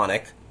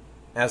ego-dystonic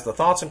as the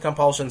thoughts and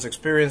compulsions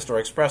experienced or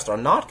expressed are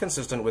not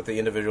consistent with the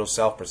individual's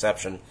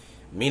self-perception,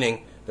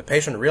 meaning the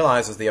patient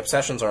realizes the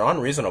obsessions are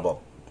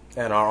unreasonable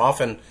and are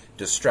often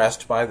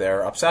distressed by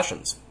their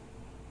obsessions.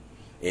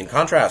 In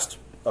contrast,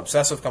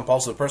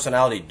 obsessive-compulsive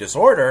personality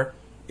disorder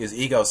is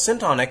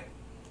egosyntonic,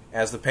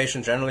 as the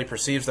patient generally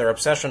perceives their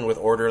obsession with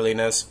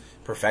orderliness,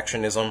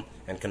 perfectionism,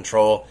 and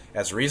control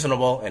as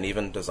reasonable and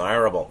even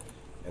desirable.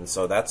 And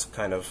so that's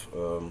kind of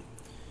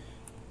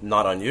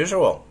not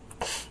unusual.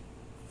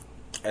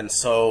 And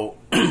so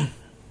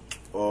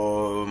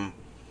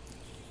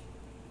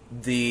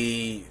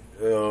the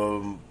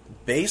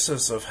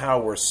basis of how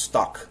we're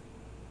stuck,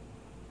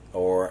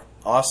 or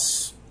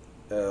us,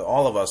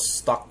 all of us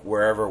stuck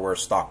wherever we're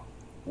stuck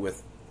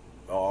with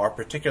our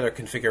particular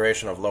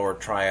configuration of lower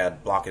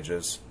triad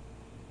blockages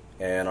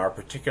and our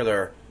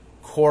particular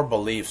core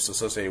beliefs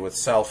associated with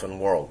self and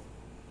world,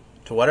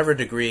 to whatever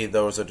degree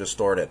those are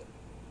distorted,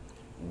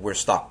 we're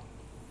stuck,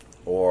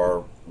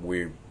 or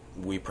we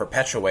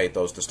perpetuate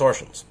those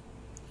distortions.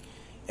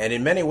 And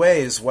in many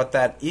ways, what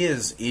that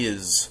is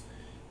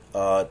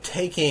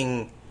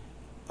taking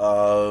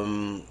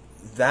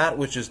that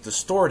which is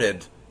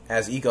distorted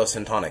as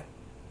egosyntonic,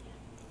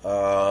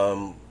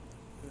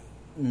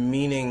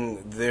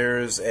 meaning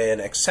there's an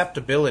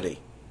acceptability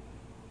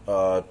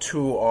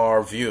to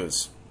our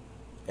views,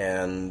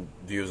 and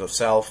views of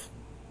self,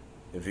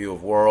 view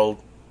of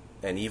world,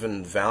 and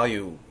even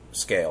value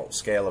scale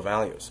of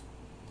values.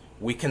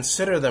 We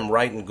consider them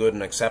right and good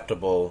and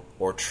acceptable,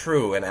 or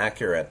true and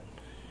accurate,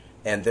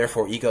 and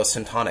therefore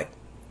egosyntonic,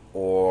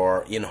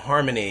 or in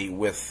harmony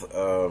with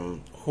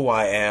who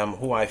I am,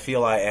 who I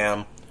feel I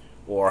am,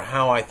 or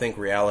how I think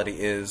reality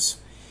is,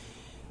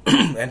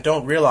 and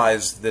don't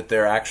realize that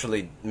they're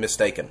actually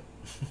mistaken.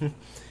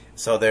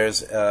 So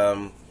there's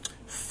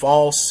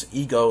false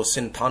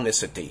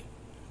ego-syntonicity,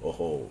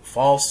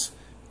 false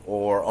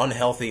or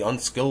unhealthy,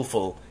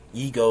 unskillful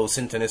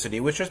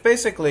ego-syntonicity, which is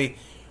basically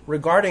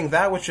regarding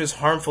that which is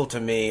harmful to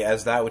me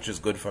as that which is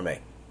good for me.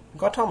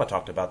 Gautama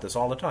talked about this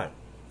all the time,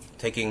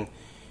 taking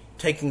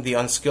the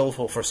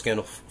unskillful for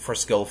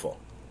skillful,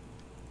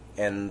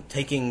 and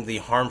taking the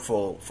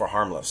harmful for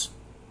harmless,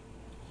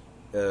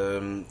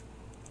 and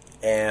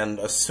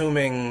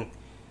assuming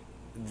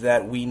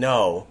that we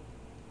know,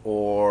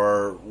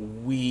 or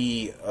we're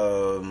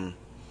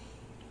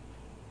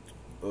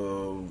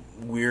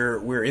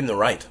in the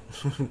right.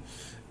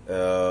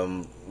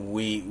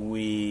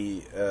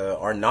 We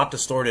are not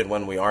distorted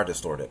when we are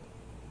distorted,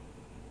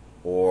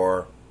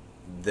 or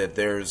that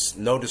there's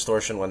no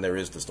distortion when there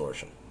is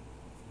distortion.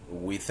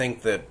 We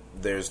think that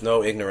there's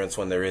no ignorance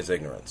when there is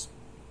ignorance.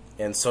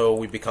 And so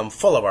we become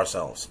full of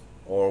ourselves,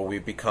 or we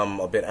become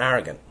a bit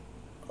arrogant,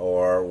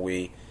 or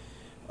we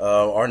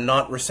are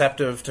not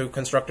receptive to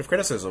constructive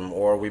criticism,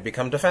 or we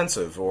become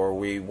defensive, or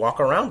we walk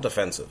around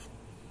defensive,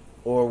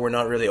 or we're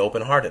not really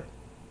open-hearted.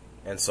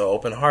 And so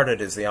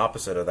open-hearted is the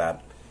opposite of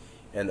that.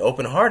 And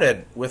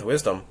open-hearted with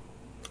wisdom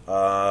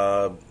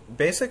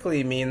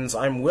basically means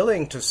I'm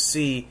willing to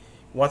see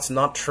what's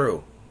not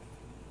true.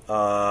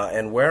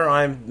 And where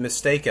I'm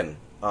mistaken,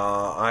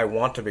 I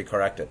want to be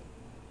corrected.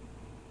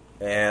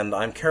 And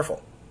I'm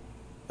careful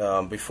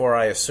before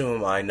I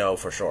assume I know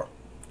for sure.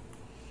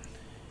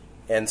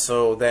 And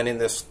so then in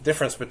this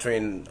difference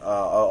between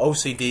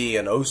OCD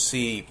and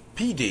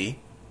OCPD,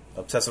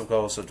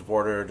 obsessive-compulsive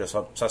disorder,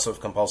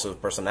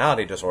 obsessive-compulsive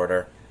personality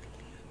disorder,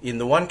 in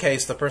the one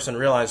case, the person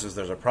realizes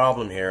there's a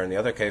problem here. In the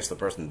other case, the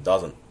person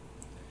doesn't.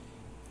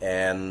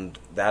 And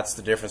that's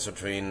the difference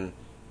between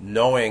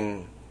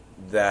knowing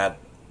that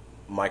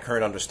my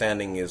current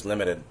understanding is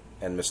limited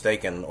and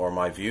mistaken, or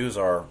my views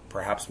are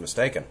perhaps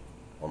mistaken,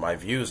 or my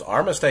views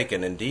are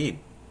mistaken indeed,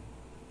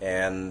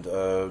 and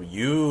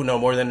you know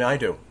more than I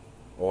do,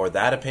 or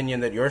that opinion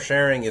that you're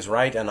sharing is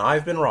right and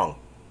I've been wrong.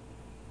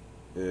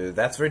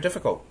 That's very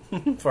difficult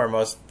for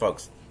most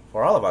folks,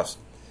 for all of us,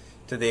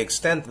 to the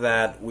extent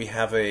that we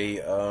have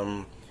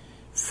a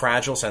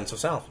fragile sense of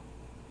self,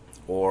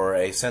 or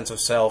a sense of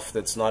self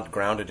that's not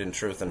grounded in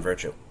truth and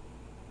virtue.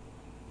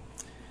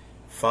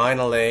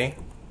 Finally,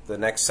 the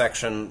next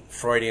section,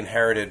 Freudian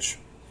heritage.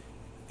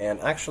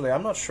 And actually,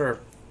 I'm not sure.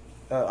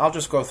 I'll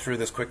just go through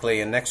this quickly,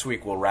 and next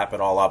week we'll wrap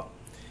it all up.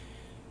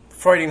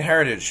 Freudian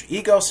heritage.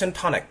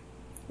 Ego-syntonic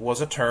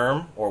was a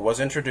term, or was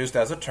introduced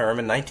as a term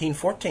in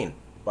 1914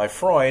 by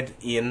Freud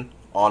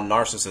On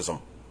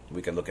Narcissism.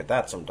 We can look at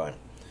that sometime.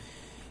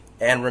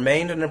 And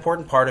remained an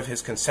important part of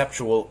his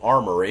conceptual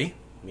armory,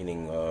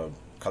 meaning a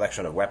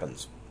collection of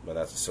weapons, but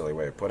that's a silly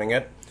way of putting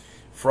it.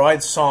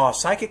 Freud saw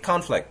psychic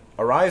conflict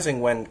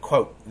arising when,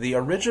 quote, the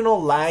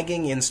original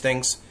lagging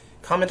instincts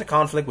come into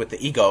conflict with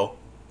the ego,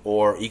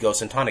 or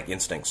ego-syntonic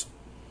instincts.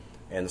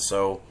 And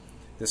so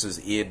this is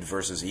id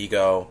versus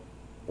ego,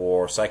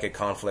 or psychic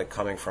conflict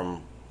coming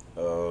from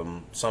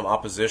some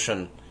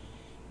opposition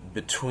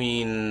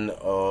between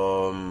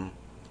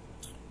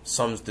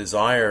some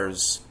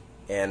desires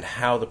and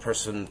how the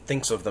person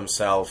thinks of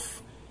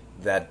themselves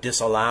that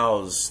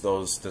disallows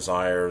those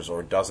desires,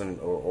 or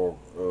doesn't, or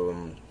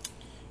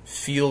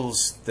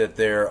feels that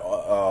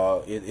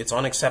it's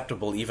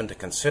unacceptable even to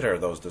consider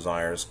those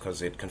desires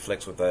because it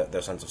conflicts with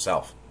their sense of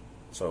self.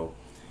 So,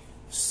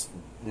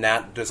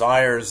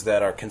 desires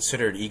that are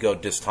considered ego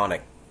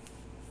dystonic,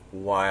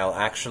 while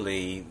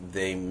actually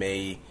they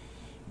may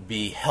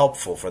be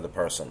helpful for the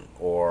person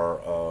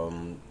or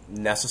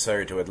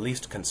necessary to at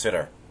least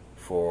consider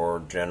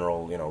for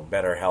general,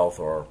 better health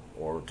or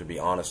to be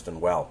honest and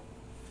well.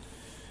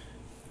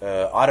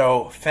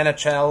 Otto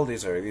Fenichel,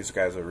 these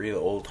guys are real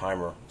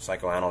old-timer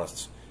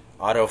psychoanalysts.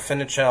 Otto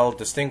Fenichel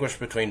distinguished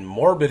between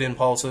morbid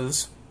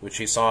impulses, which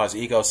he saw as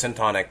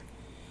ego-syntonic,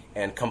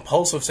 and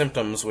compulsive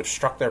symptoms, which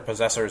struck their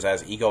possessors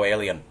as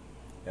ego-alien.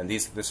 And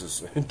this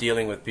is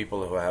dealing with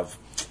people who have,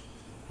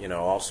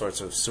 all sorts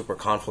of super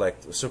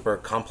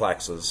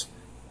complexes,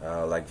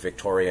 like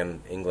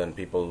Victorian England,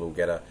 people who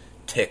get a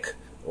tic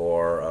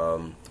or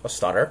a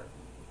stutter,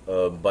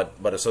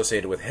 but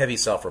associated with heavy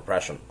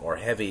self-repression or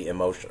heavy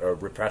emotion or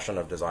repression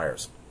of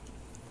desires.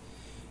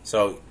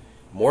 So,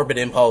 morbid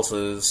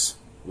impulses,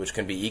 which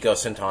can be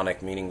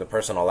ego-syntonic, meaning the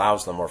person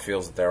allows them or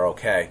feels that they're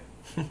okay,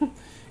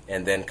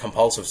 and then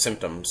compulsive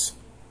symptoms,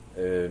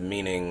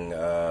 meaning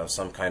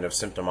some kind of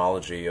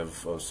symptomology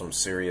of some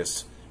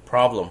serious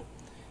problem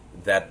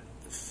that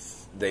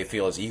they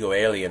feel is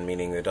ego-alien,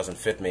 meaning it doesn't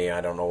fit me,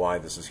 I don't know why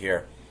this is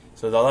here.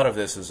 So a lot of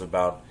this is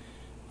about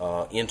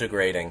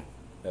integrating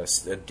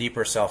a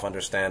deeper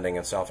self-understanding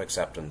and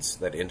self-acceptance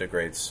that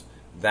integrates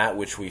that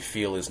which we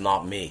feel is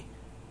not me,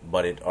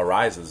 but it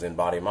arises in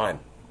body-mind,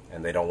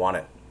 and they don't want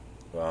it.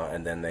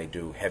 And then they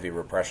do heavy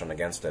repression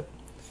against it.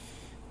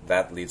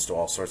 That leads to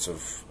all sorts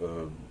of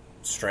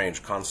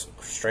strange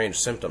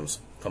symptoms,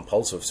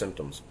 compulsive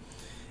symptoms.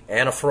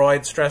 Anna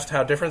Freud stressed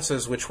how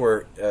differences which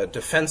were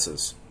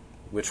defenses,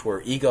 which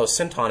were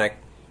ego-syntonic,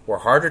 were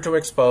harder to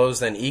expose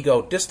than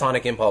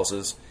ego-dystonic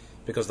impulses,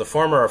 because the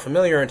former are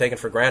familiar and taken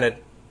for granted.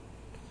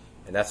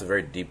 And that's a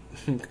very deep...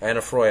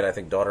 Anna Freud, I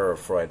think daughter of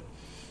Freud,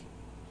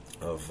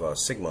 of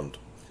Sigmund,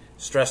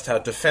 stressed how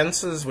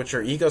defenses which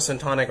are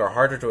ego-syntonic are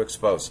harder to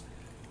expose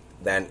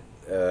than...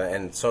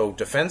 and so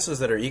defenses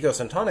that are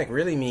ego-syntonic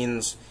really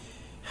means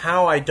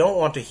how I don't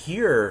want to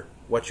hear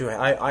what you...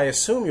 I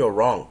assume you're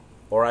wrong,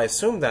 or I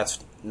assume that's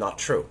not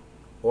true,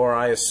 or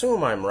I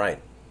assume I'm right.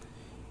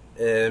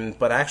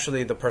 But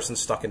actually the person's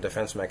stuck in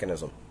defense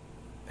mechanism.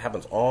 It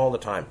happens all the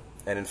time.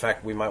 And in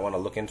fact, we might want to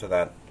look into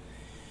that.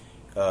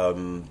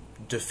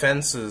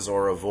 Defenses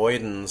or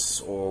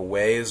avoidance or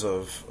ways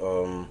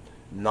of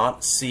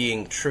not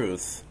seeing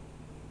truth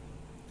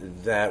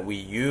that we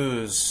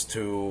use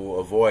to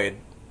avoid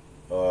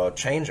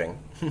changing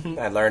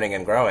and learning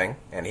and growing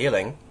and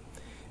healing,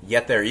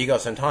 yet they're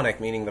ego-syntonic,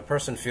 meaning the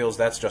person feels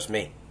that's just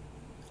me.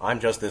 I'm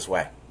just this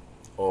way.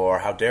 Or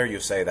how dare you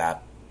say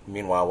that?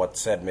 Meanwhile, what's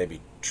said may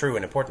be true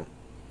and important.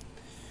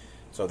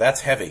 So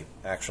that's heavy,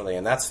 actually,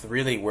 and that's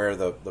really where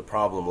the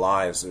problem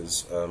lies,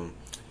 is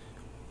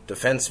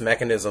defense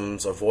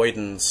mechanisms,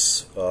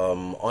 avoidance,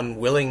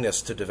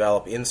 unwillingness to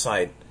develop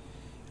insight,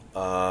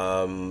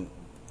 the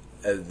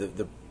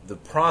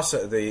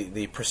process,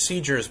 the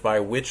procedures by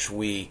which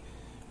we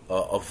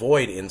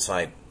avoid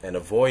insight and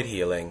avoid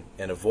healing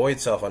and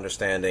avoid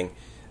self-understanding,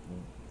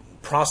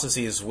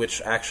 processes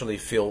which actually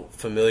feel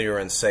familiar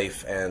and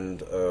safe,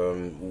 and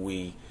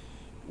we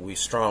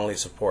strongly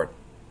support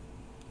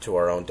to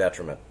our own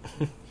detriment.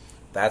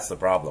 That's the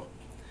problem.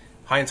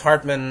 Heinz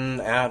Hartmann,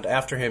 and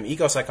after him,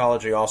 ego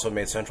psychology also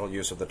made central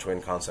use of the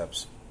twin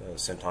concepts,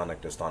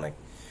 syntonic, dystonic.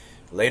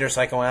 Later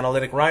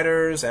psychoanalytic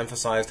writers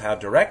emphasized how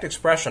direct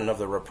expression of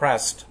the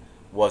repressed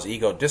was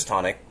ego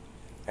dystonic,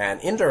 and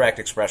indirect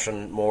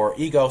expression more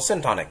ego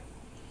syntonic.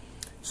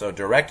 So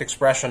direct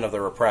expression of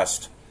the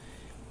repressed,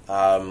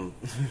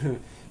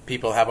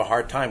 people have a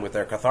hard time with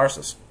their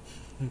catharsis.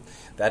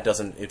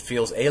 It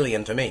feels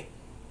alien to me,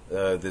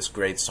 this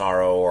great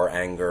sorrow or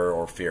anger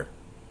or fear.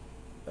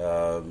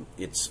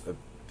 It's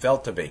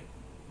felt to be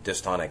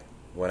dystonic,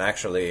 when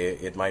actually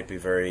it might be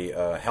very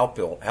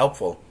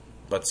helpful,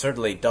 but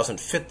certainly doesn't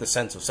fit the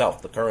sense of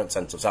self, the current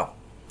sense of self.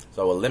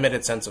 So a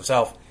limited sense of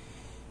self,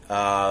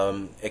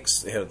 the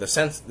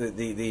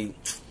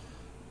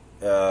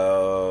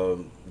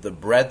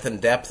breadth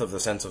and depth of the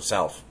sense of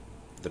self,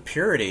 the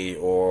purity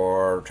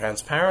or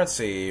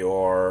transparency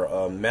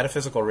or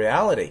metaphysical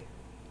reality,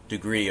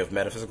 degree of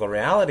metaphysical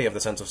reality of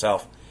the sense of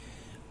self,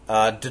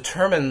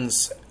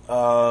 determines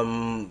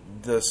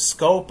the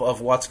scope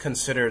of what's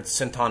considered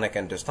syntonic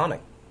and dystonic,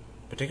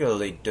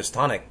 particularly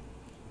dystonic,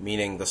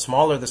 meaning the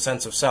smaller the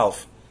sense of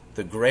self,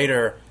 the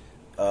greater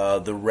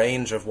the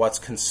range of what's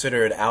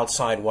considered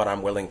outside what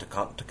I'm willing to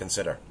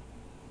consider.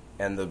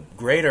 And the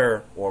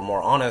greater or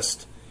more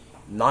honest,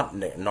 not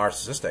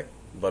narcissistic,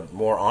 but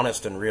more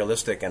honest and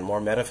realistic and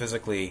more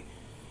metaphysically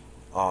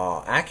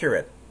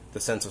accurate the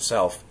sense of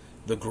self,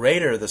 the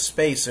greater the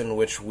space in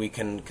which we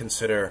can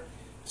consider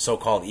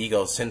so-called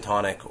ego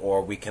syntonic,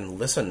 or we can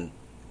listen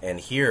and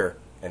hear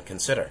and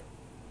consider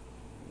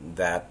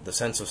that the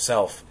sense of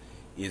self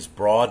is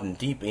broad and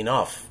deep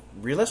enough,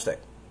 realistic,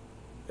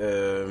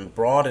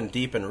 broad and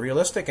deep and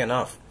realistic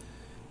enough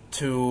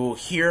to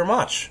hear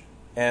much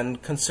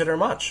and consider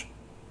much,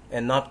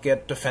 and not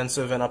get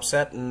defensive and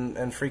upset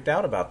and freaked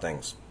out about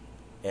things,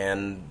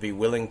 and be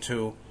willing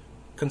to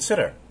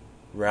consider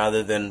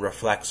rather than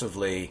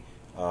reflexively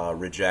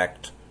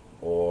reject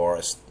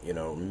or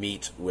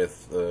meet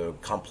with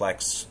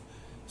complex,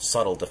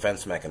 subtle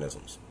defense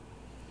mechanisms.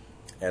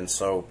 And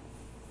so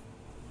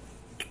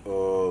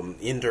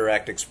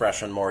indirect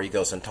expression, more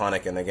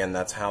egocentric, and again,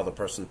 that's how the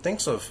person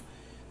thinks of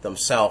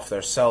themselves,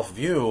 their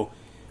self-view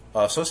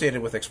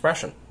associated with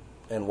expression,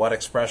 and what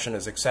expression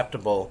is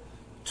acceptable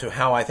to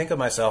how I think of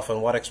myself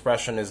and what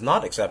expression is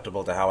not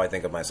acceptable to how I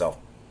think of myself.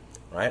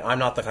 Right? I'm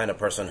not the kind of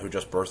person who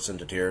just bursts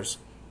into tears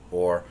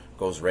or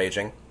goes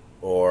raging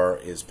or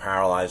is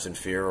paralyzed in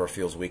fear or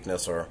feels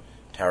weakness or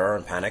terror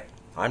and panic.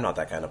 I'm not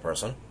that kind of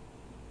person.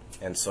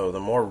 And so the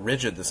more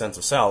rigid the sense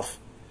of self,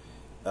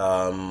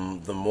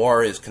 the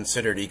more is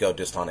considered ego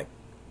dystonic.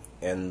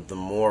 And the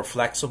more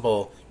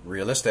flexible,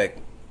 realistic,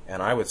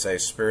 and I would say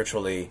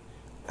spiritually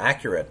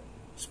accurate,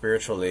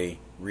 spiritually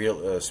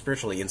real,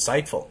 spiritually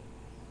insightful,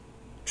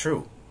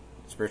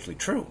 spiritually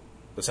true,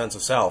 the sense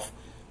of self,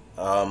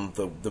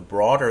 the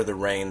broader the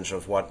range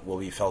of what will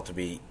be felt to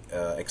be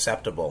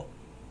acceptable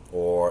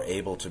or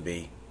able to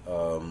be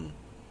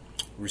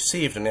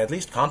received and at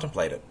least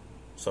contemplated.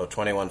 So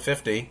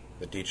 2150,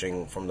 the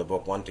teaching from the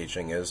book One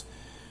Teaching is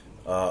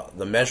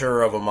the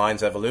measure of a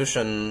mind's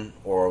evolution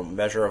or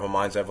measure of a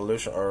mind's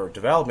evolution or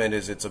development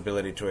is its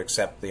ability to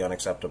accept the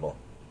unacceptable.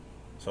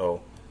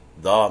 So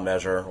the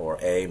measure or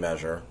a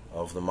measure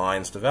of the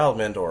mind's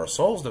development or a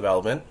soul's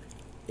development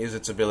is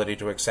its ability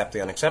to accept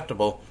the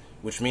unacceptable,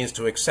 which means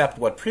to accept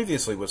what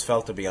previously was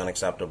felt to be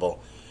unacceptable,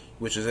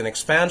 which is an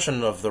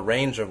expansion of the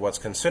range of what's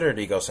considered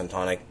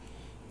egocentric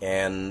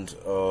and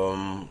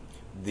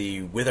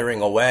the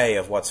withering away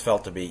of what's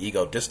felt to be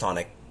ego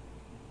dystonic,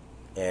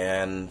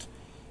 and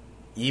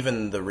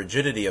even the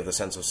rigidity of the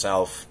sense of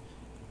self,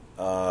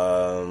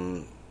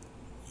 not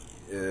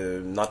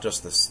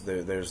just this,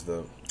 there's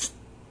the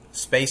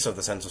space of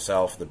the sense of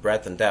self, the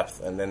breadth and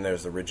depth, and then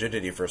there's the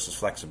rigidity versus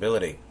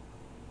flexibility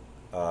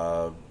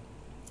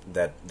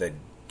that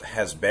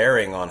has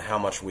bearing on how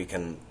much we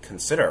can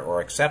consider or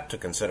accept to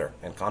consider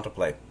and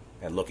contemplate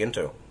and look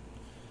into.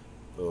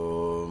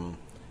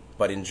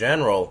 But in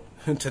general,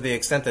 to the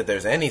extent that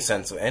there's any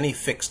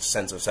fixed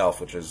sense of self,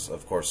 which is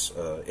of course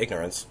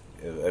ignorance,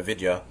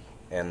 avidya,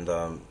 and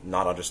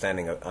not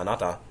understanding of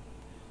anatta,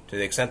 to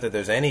the extent that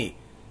there's any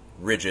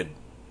rigid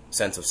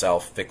sense of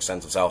self, fixed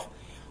sense of self,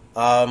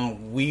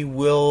 we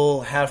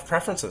will have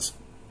preferences.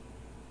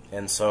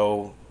 And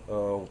so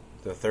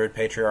the third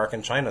patriarch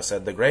in China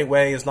said, the great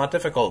way is not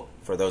difficult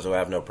for those who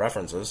have no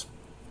preferences.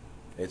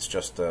 It's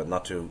just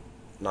not too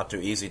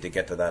easy to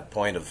get to that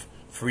point of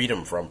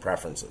freedom from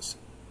preferences.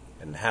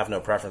 And have no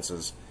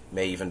preferences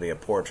may even be a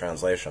poor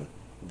translation.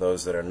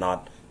 Those that are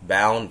not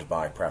bound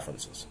by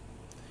preferences.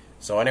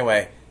 So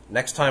anyway,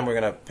 next time we're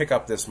going to pick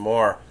up this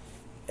more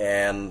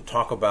and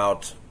talk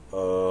about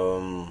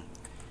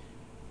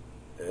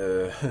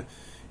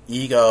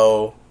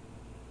ego,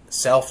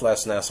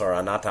 selflessness or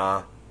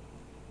anatta,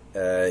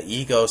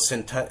 ego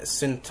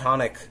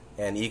syntonic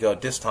and ego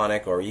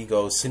dystonic, or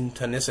ego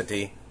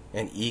syntonicity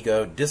and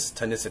ego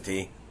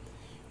dystonicity,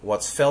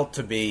 what's felt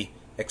to be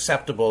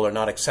acceptable or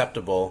not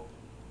acceptable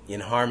in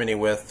harmony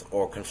with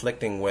or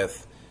conflicting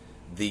with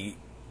the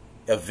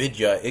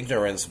avidya,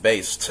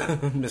 ignorance-based,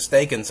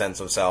 mistaken sense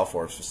of self,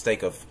 or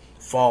mistake of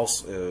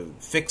false,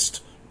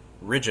 fixed,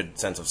 rigid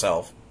sense of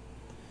self,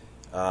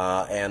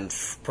 and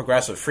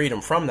progressive freedom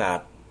from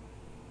that,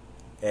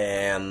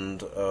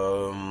 and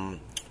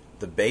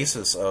the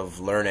basis of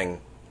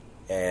learning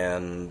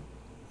and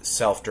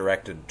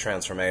self-directed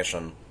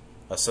transformation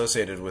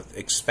associated with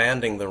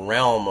expanding the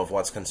realm of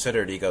what's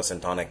considered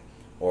egocentric,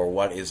 or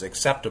what is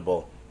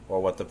acceptable, or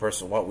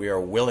what we are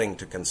willing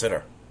to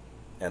consider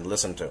and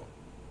listen to,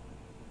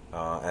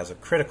 as a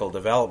critical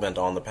development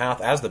on the path,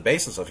 as the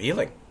basis of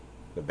healing,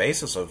 the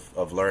basis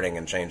of learning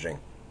and changing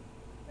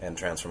and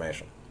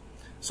transformation.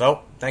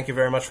 So, thank you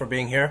very much for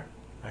being here.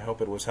 I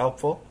hope it was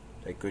helpful.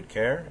 Take good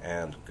care,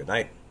 and good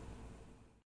night.